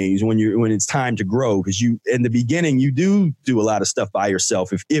things when it's time to grow. Because in the beginning, you do a lot of stuff by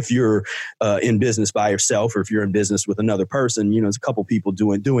yourself. If you're in business by yourself, or if you're in business with another person, there's a couple people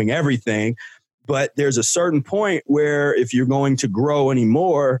doing everything. But there's a certain point where if you're going to grow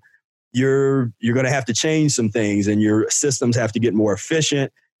anymore, you're going to have to change some things, and your systems have to get more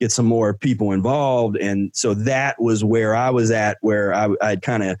efficient, get some more people involved. And so that was where I was at, where I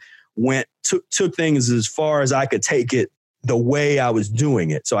kind of took things as far as I could take it the way I was doing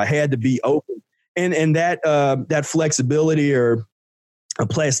it. So I had to be open, and that flexibility or a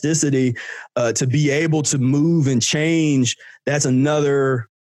plasticity to be able to move and change. That's another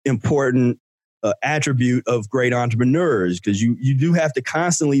important attribute of great entrepreneurs, because you do have to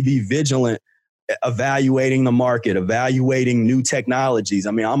constantly be vigilant, evaluating the market, evaluating new technologies.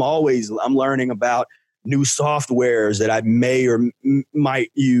 I mean, I'm learning about new softwares that I may or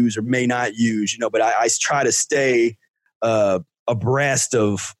might use or may not use, but I try to stay abreast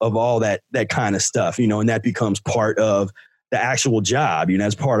of all that kind of stuff, and that becomes part of the actual job.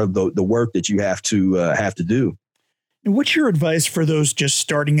 That's part of the work that you have to do. And what's your advice for those just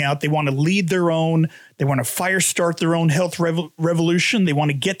starting out? They want to lead their own, they want to fire start their own health revolution. They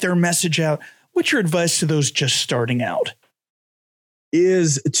want to get their message out. What's your advice to those just starting out?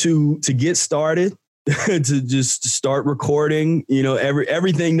 Is to get started, to just start recording.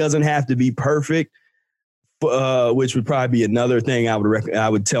 Everything doesn't have to be perfect. Which would probably be another thing I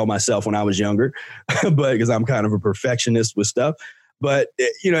would tell myself when I was younger, but because I'm kind of a perfectionist with stuff. But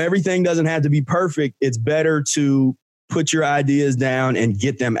everything doesn't have to be perfect. It's better to put your ideas down and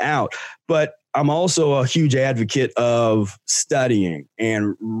get them out. But I'm also a huge advocate of studying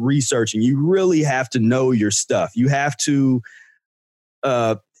and researching. You really have to know your stuff. You have to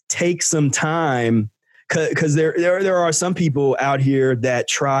take some time, because there are some people out here that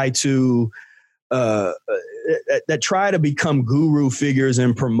try to become guru figures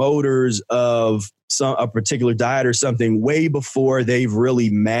and promoters of a particular diet or something way before they've really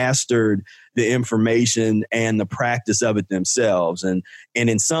mastered the information and the practice of it themselves. And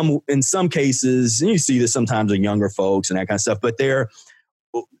in some cases, and you see this sometimes in younger folks and that kind of stuff, but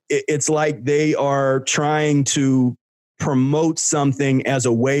it's like they are trying to promote something as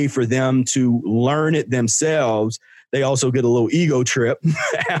a way for them to learn it themselves. They also get a little ego trip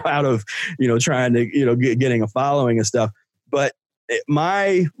out of, trying to, getting a following and stuff. But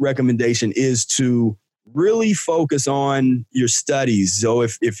my recommendation is to really focus on your studies. So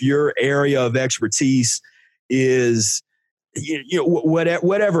if your area of expertise is,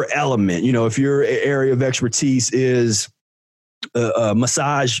 whatever element, if your area of expertise is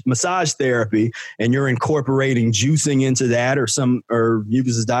massage therapy, and you're incorporating juicing into that, or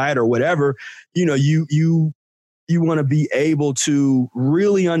mucus's diet or whatever, you want to be able to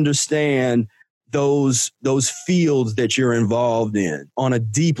really understand those fields that you're involved in on a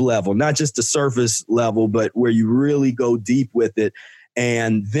deep level, not just a surface level, but where you really go deep with it.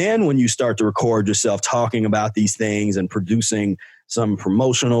 And then when you start to record yourself talking about these things and producing some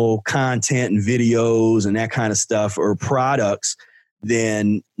promotional content and videos and that kind of stuff, or products,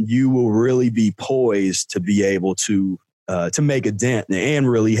 then you will really be poised to be able to make a dent and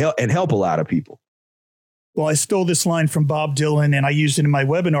really help a lot of people. Well, I stole this line from Bob Dylan, and I used it in my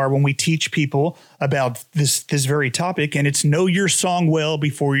webinar when we teach people about this very topic, and it's know your song well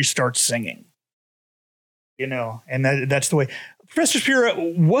before you start singing. And that's the way. Professor Spira,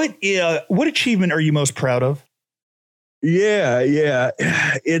 what achievement are you most proud of? Yeah.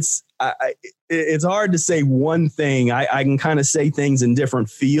 It's hard to say one thing. I can kind of say things in different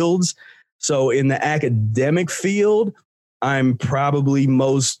fields. So in the academic field, I'm probably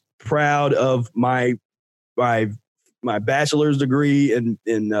most proud of my bachelor's degree, and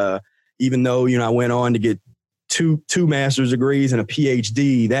even though I went on to get two master's degrees and a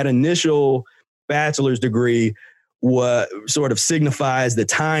PhD, that initial bachelor's degree sort of signifies the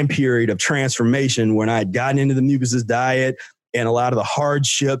time period of transformation when I had gotten into the mucus's diet and a lot of the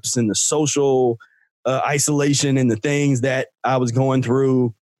hardships and the social isolation and the things that I was going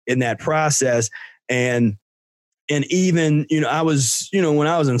through in that process. And even, I was, when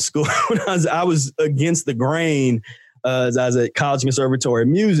I was in school, I was against the grain as I was at College Conservatory of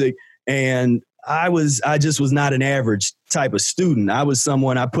Music. And I just was not an average type of student. I was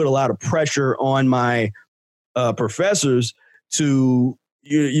someone, I put a lot of pressure on my professors to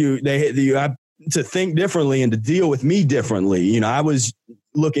to think differently and to deal with me differently. I was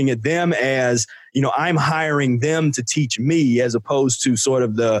looking at them as, I'm hiring them to teach me, as opposed to sort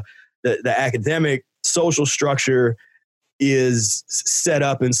of the academic social structure is set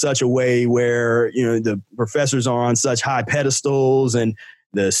up in such a way where, the professors are on such high pedestals, and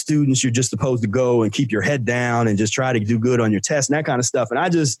the students, you're just supposed to go and keep your head down and just try to do good on your test and that kind of stuff. And I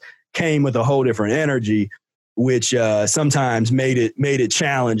just came with a whole different energy, which sometimes made it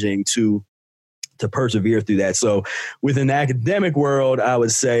challenging to persevere through that. So within the academic world, I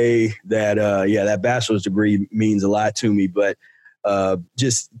would say that, that bachelor's degree means a lot to me. But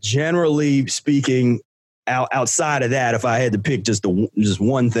just generally speaking, outside of that, if I had to pick just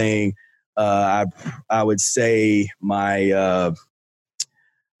one thing, I would say my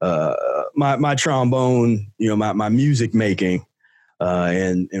trombone, my music making,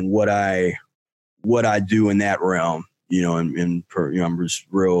 and what I do in that realm, I'm just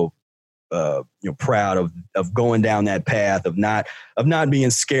real, proud of going down that path of not being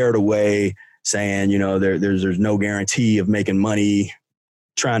scared away, saying, there's no guarantee of making money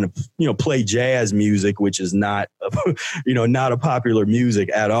trying to, play jazz music, which is not, not a popular music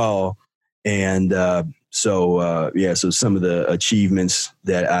at all. And so some of the achievements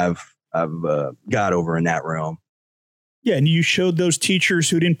that I've got over in that realm. Yeah, and you showed those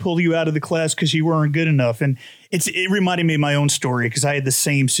teachers who didn't pull you out of the class because you weren't good enough. And it reminded me of my own story, because I had the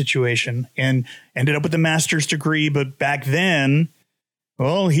same situation and ended up with a master's degree. But back then,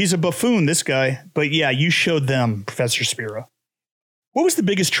 well, he's a buffoon, this guy. But yeah, you showed them, Professor Spira. What was the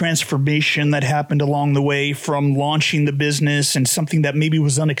biggest transformation that happened along the way from launching the business, and something that maybe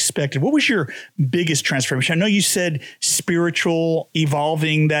was unexpected? What was your biggest transformation? I know you said spiritual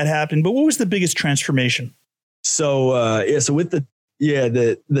evolving that happened, but what was the biggest transformation? So, so with the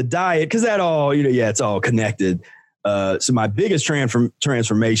diet, because that all, it's all connected. So my biggest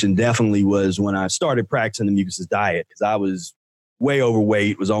transformation definitely was when I started practicing the mucus's diet, because I was way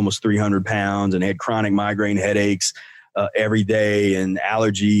overweight, was almost 300 pounds, and had chronic migraine headaches every day, and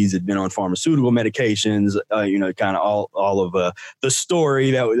allergies, had been on pharmaceutical medications, kind of all of the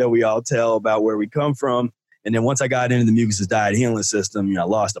story that we all tell about where we come from. And then once I got into the mucus's diet healing system, I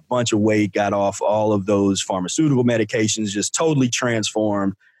lost a bunch of weight, got off all of those pharmaceutical medications, just totally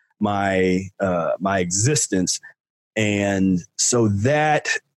transformed my existence. And so that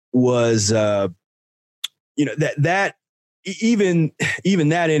was, that even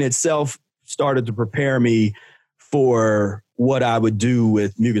that in itself started to prepare me for what I would do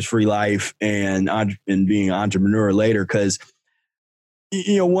with Mucus Free Life and being an entrepreneur later. Because,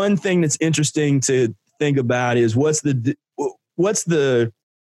 one thing that's interesting to think about is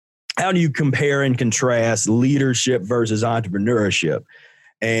how do you compare and contrast leadership versus entrepreneurship?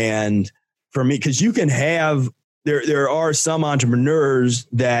 And for me, because you can have, there are some entrepreneurs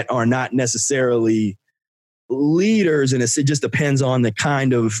that are not necessarily leaders, and it just depends on the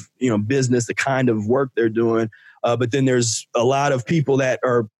kind of business, the kind of work they're doing. But then there's a lot of people that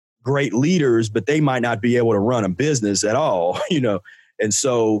are great leaders, but they might not be able to run a business at all, And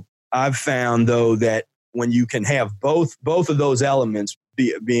so I've found though that when you can have both of those elements,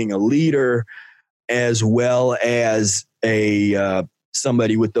 being a leader as well as a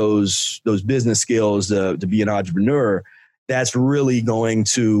somebody with those business skills to be an entrepreneur, that's really going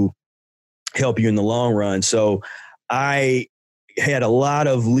to help you in the long run. So I had a lot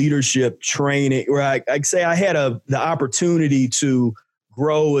of leadership training where I'd say I had the opportunity to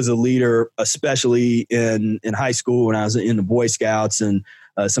grow as a leader, especially in high school when I was in the Boy Scouts and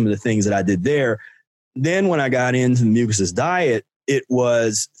some of the things that I did there. Then when I got into the Mucus's Diet, it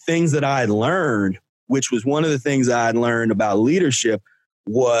was things that I had learned, which was one of the things I had learned about leadership,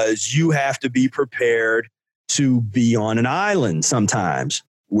 was you have to be prepared to be on an island sometimes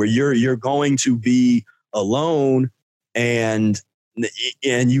where you're going to be alone, and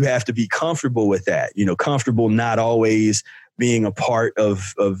you have to be comfortable with that, comfortable not always being a part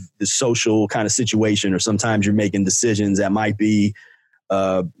of the social kind of situation, or sometimes you're making decisions that might be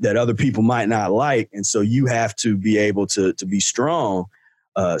that other people might not like. And so you have to be able to be strong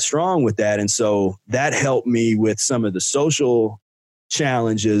with that. And so that helped me with some of the social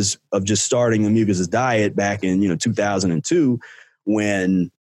challenges of just starting the Mucus's Diet back in, 2002, when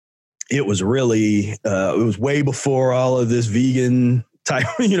it was really, it was way before all of this vegan type,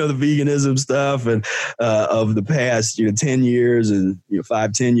 the veganism stuff and of the past, 10 years and,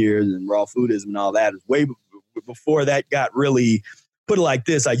 5-10 years and raw foodism and all that. It was way before that got really, put it like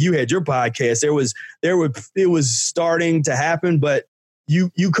this, like you had your podcast, it was starting to happen, but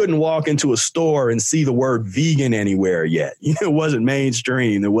you couldn't walk into a store and see the word vegan anywhere yet. It wasn't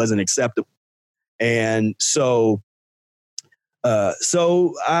mainstream. It wasn't acceptable. And so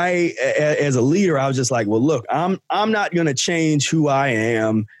I, as a leader, I was just like, well, look, I'm not going to change who I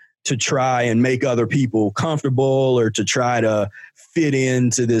am to try and make other people comfortable or to try to fit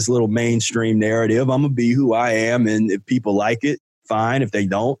into this little mainstream narrative. I'm going to be who I am. And if people like it, fine. If they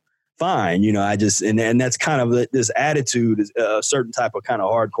don't, fine. I just, and that's kind of this attitude, a certain type of kind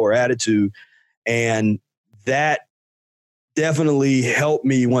of hardcore attitude. And that definitely helped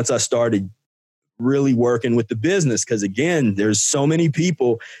me once I started really working with the business. Because again, there's so many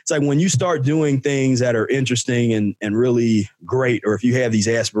people. It's like when you start doing things that are interesting and really great, or if you have these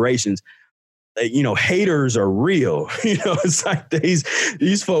aspirations, haters are real. It's like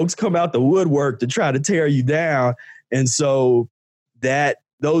these folks come out the woodwork to try to tear you down. And so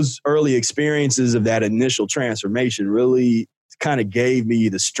those early experiences of that initial transformation really kind of gave me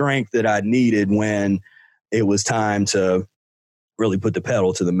the strength that I needed when it was time to really put the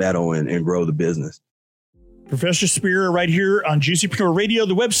pedal to the metal and grow the business. Professor Spira right here on Juicipreneur Radio.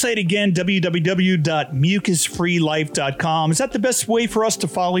 The website again, www.mucusfreelife.com. Is that the best way for us to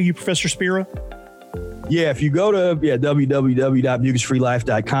follow you, Professor Spira? Yeah, if you go to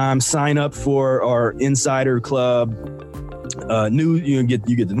www.mucusfreelife.com, sign up for our Insider Club. You get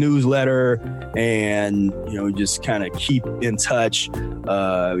the newsletter, and just kind of keep in touch. You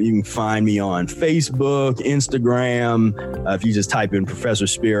can find me on Facebook, Instagram. If you just type in Professor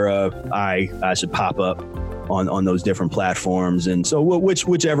Spira, I should pop up on those different platforms. And so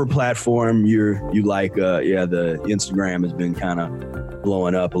whichever platform you like, the Instagram has been kind of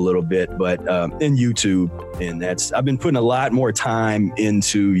blowing up a little bit, but in YouTube, and I've been putting a lot more time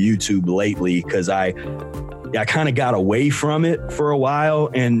into YouTube lately because I kind of got away from it for a while.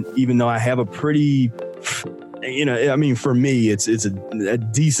 And even though I have a pretty, for me, it's a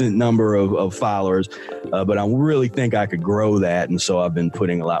decent number of followers, but I really think I could grow that. And so I've been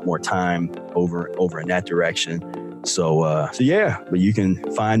putting a lot more time over in that direction. So but you can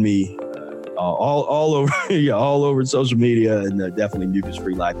find me all over, all over social media, and definitely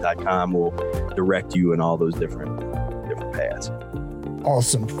mucusfreelife.com will direct you in all those different paths.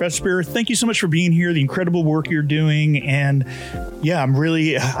 Awesome. Professor Spira, thank you so much for being here, the incredible work you're doing. And I'm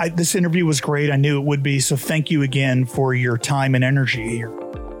really, this interview was great. I knew it would be. So thank you again for your time and energy here.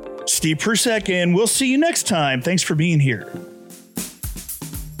 Steve Prusek, and we'll see you next time. Thanks for being here.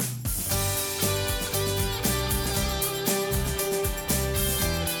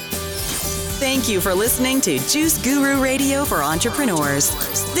 Thank Thank you for listening to Juice Guru Radio for Entrepreneurs.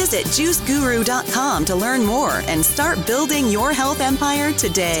 Visit juiceguru.com to learn more and start building your health empire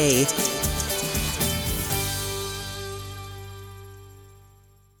today.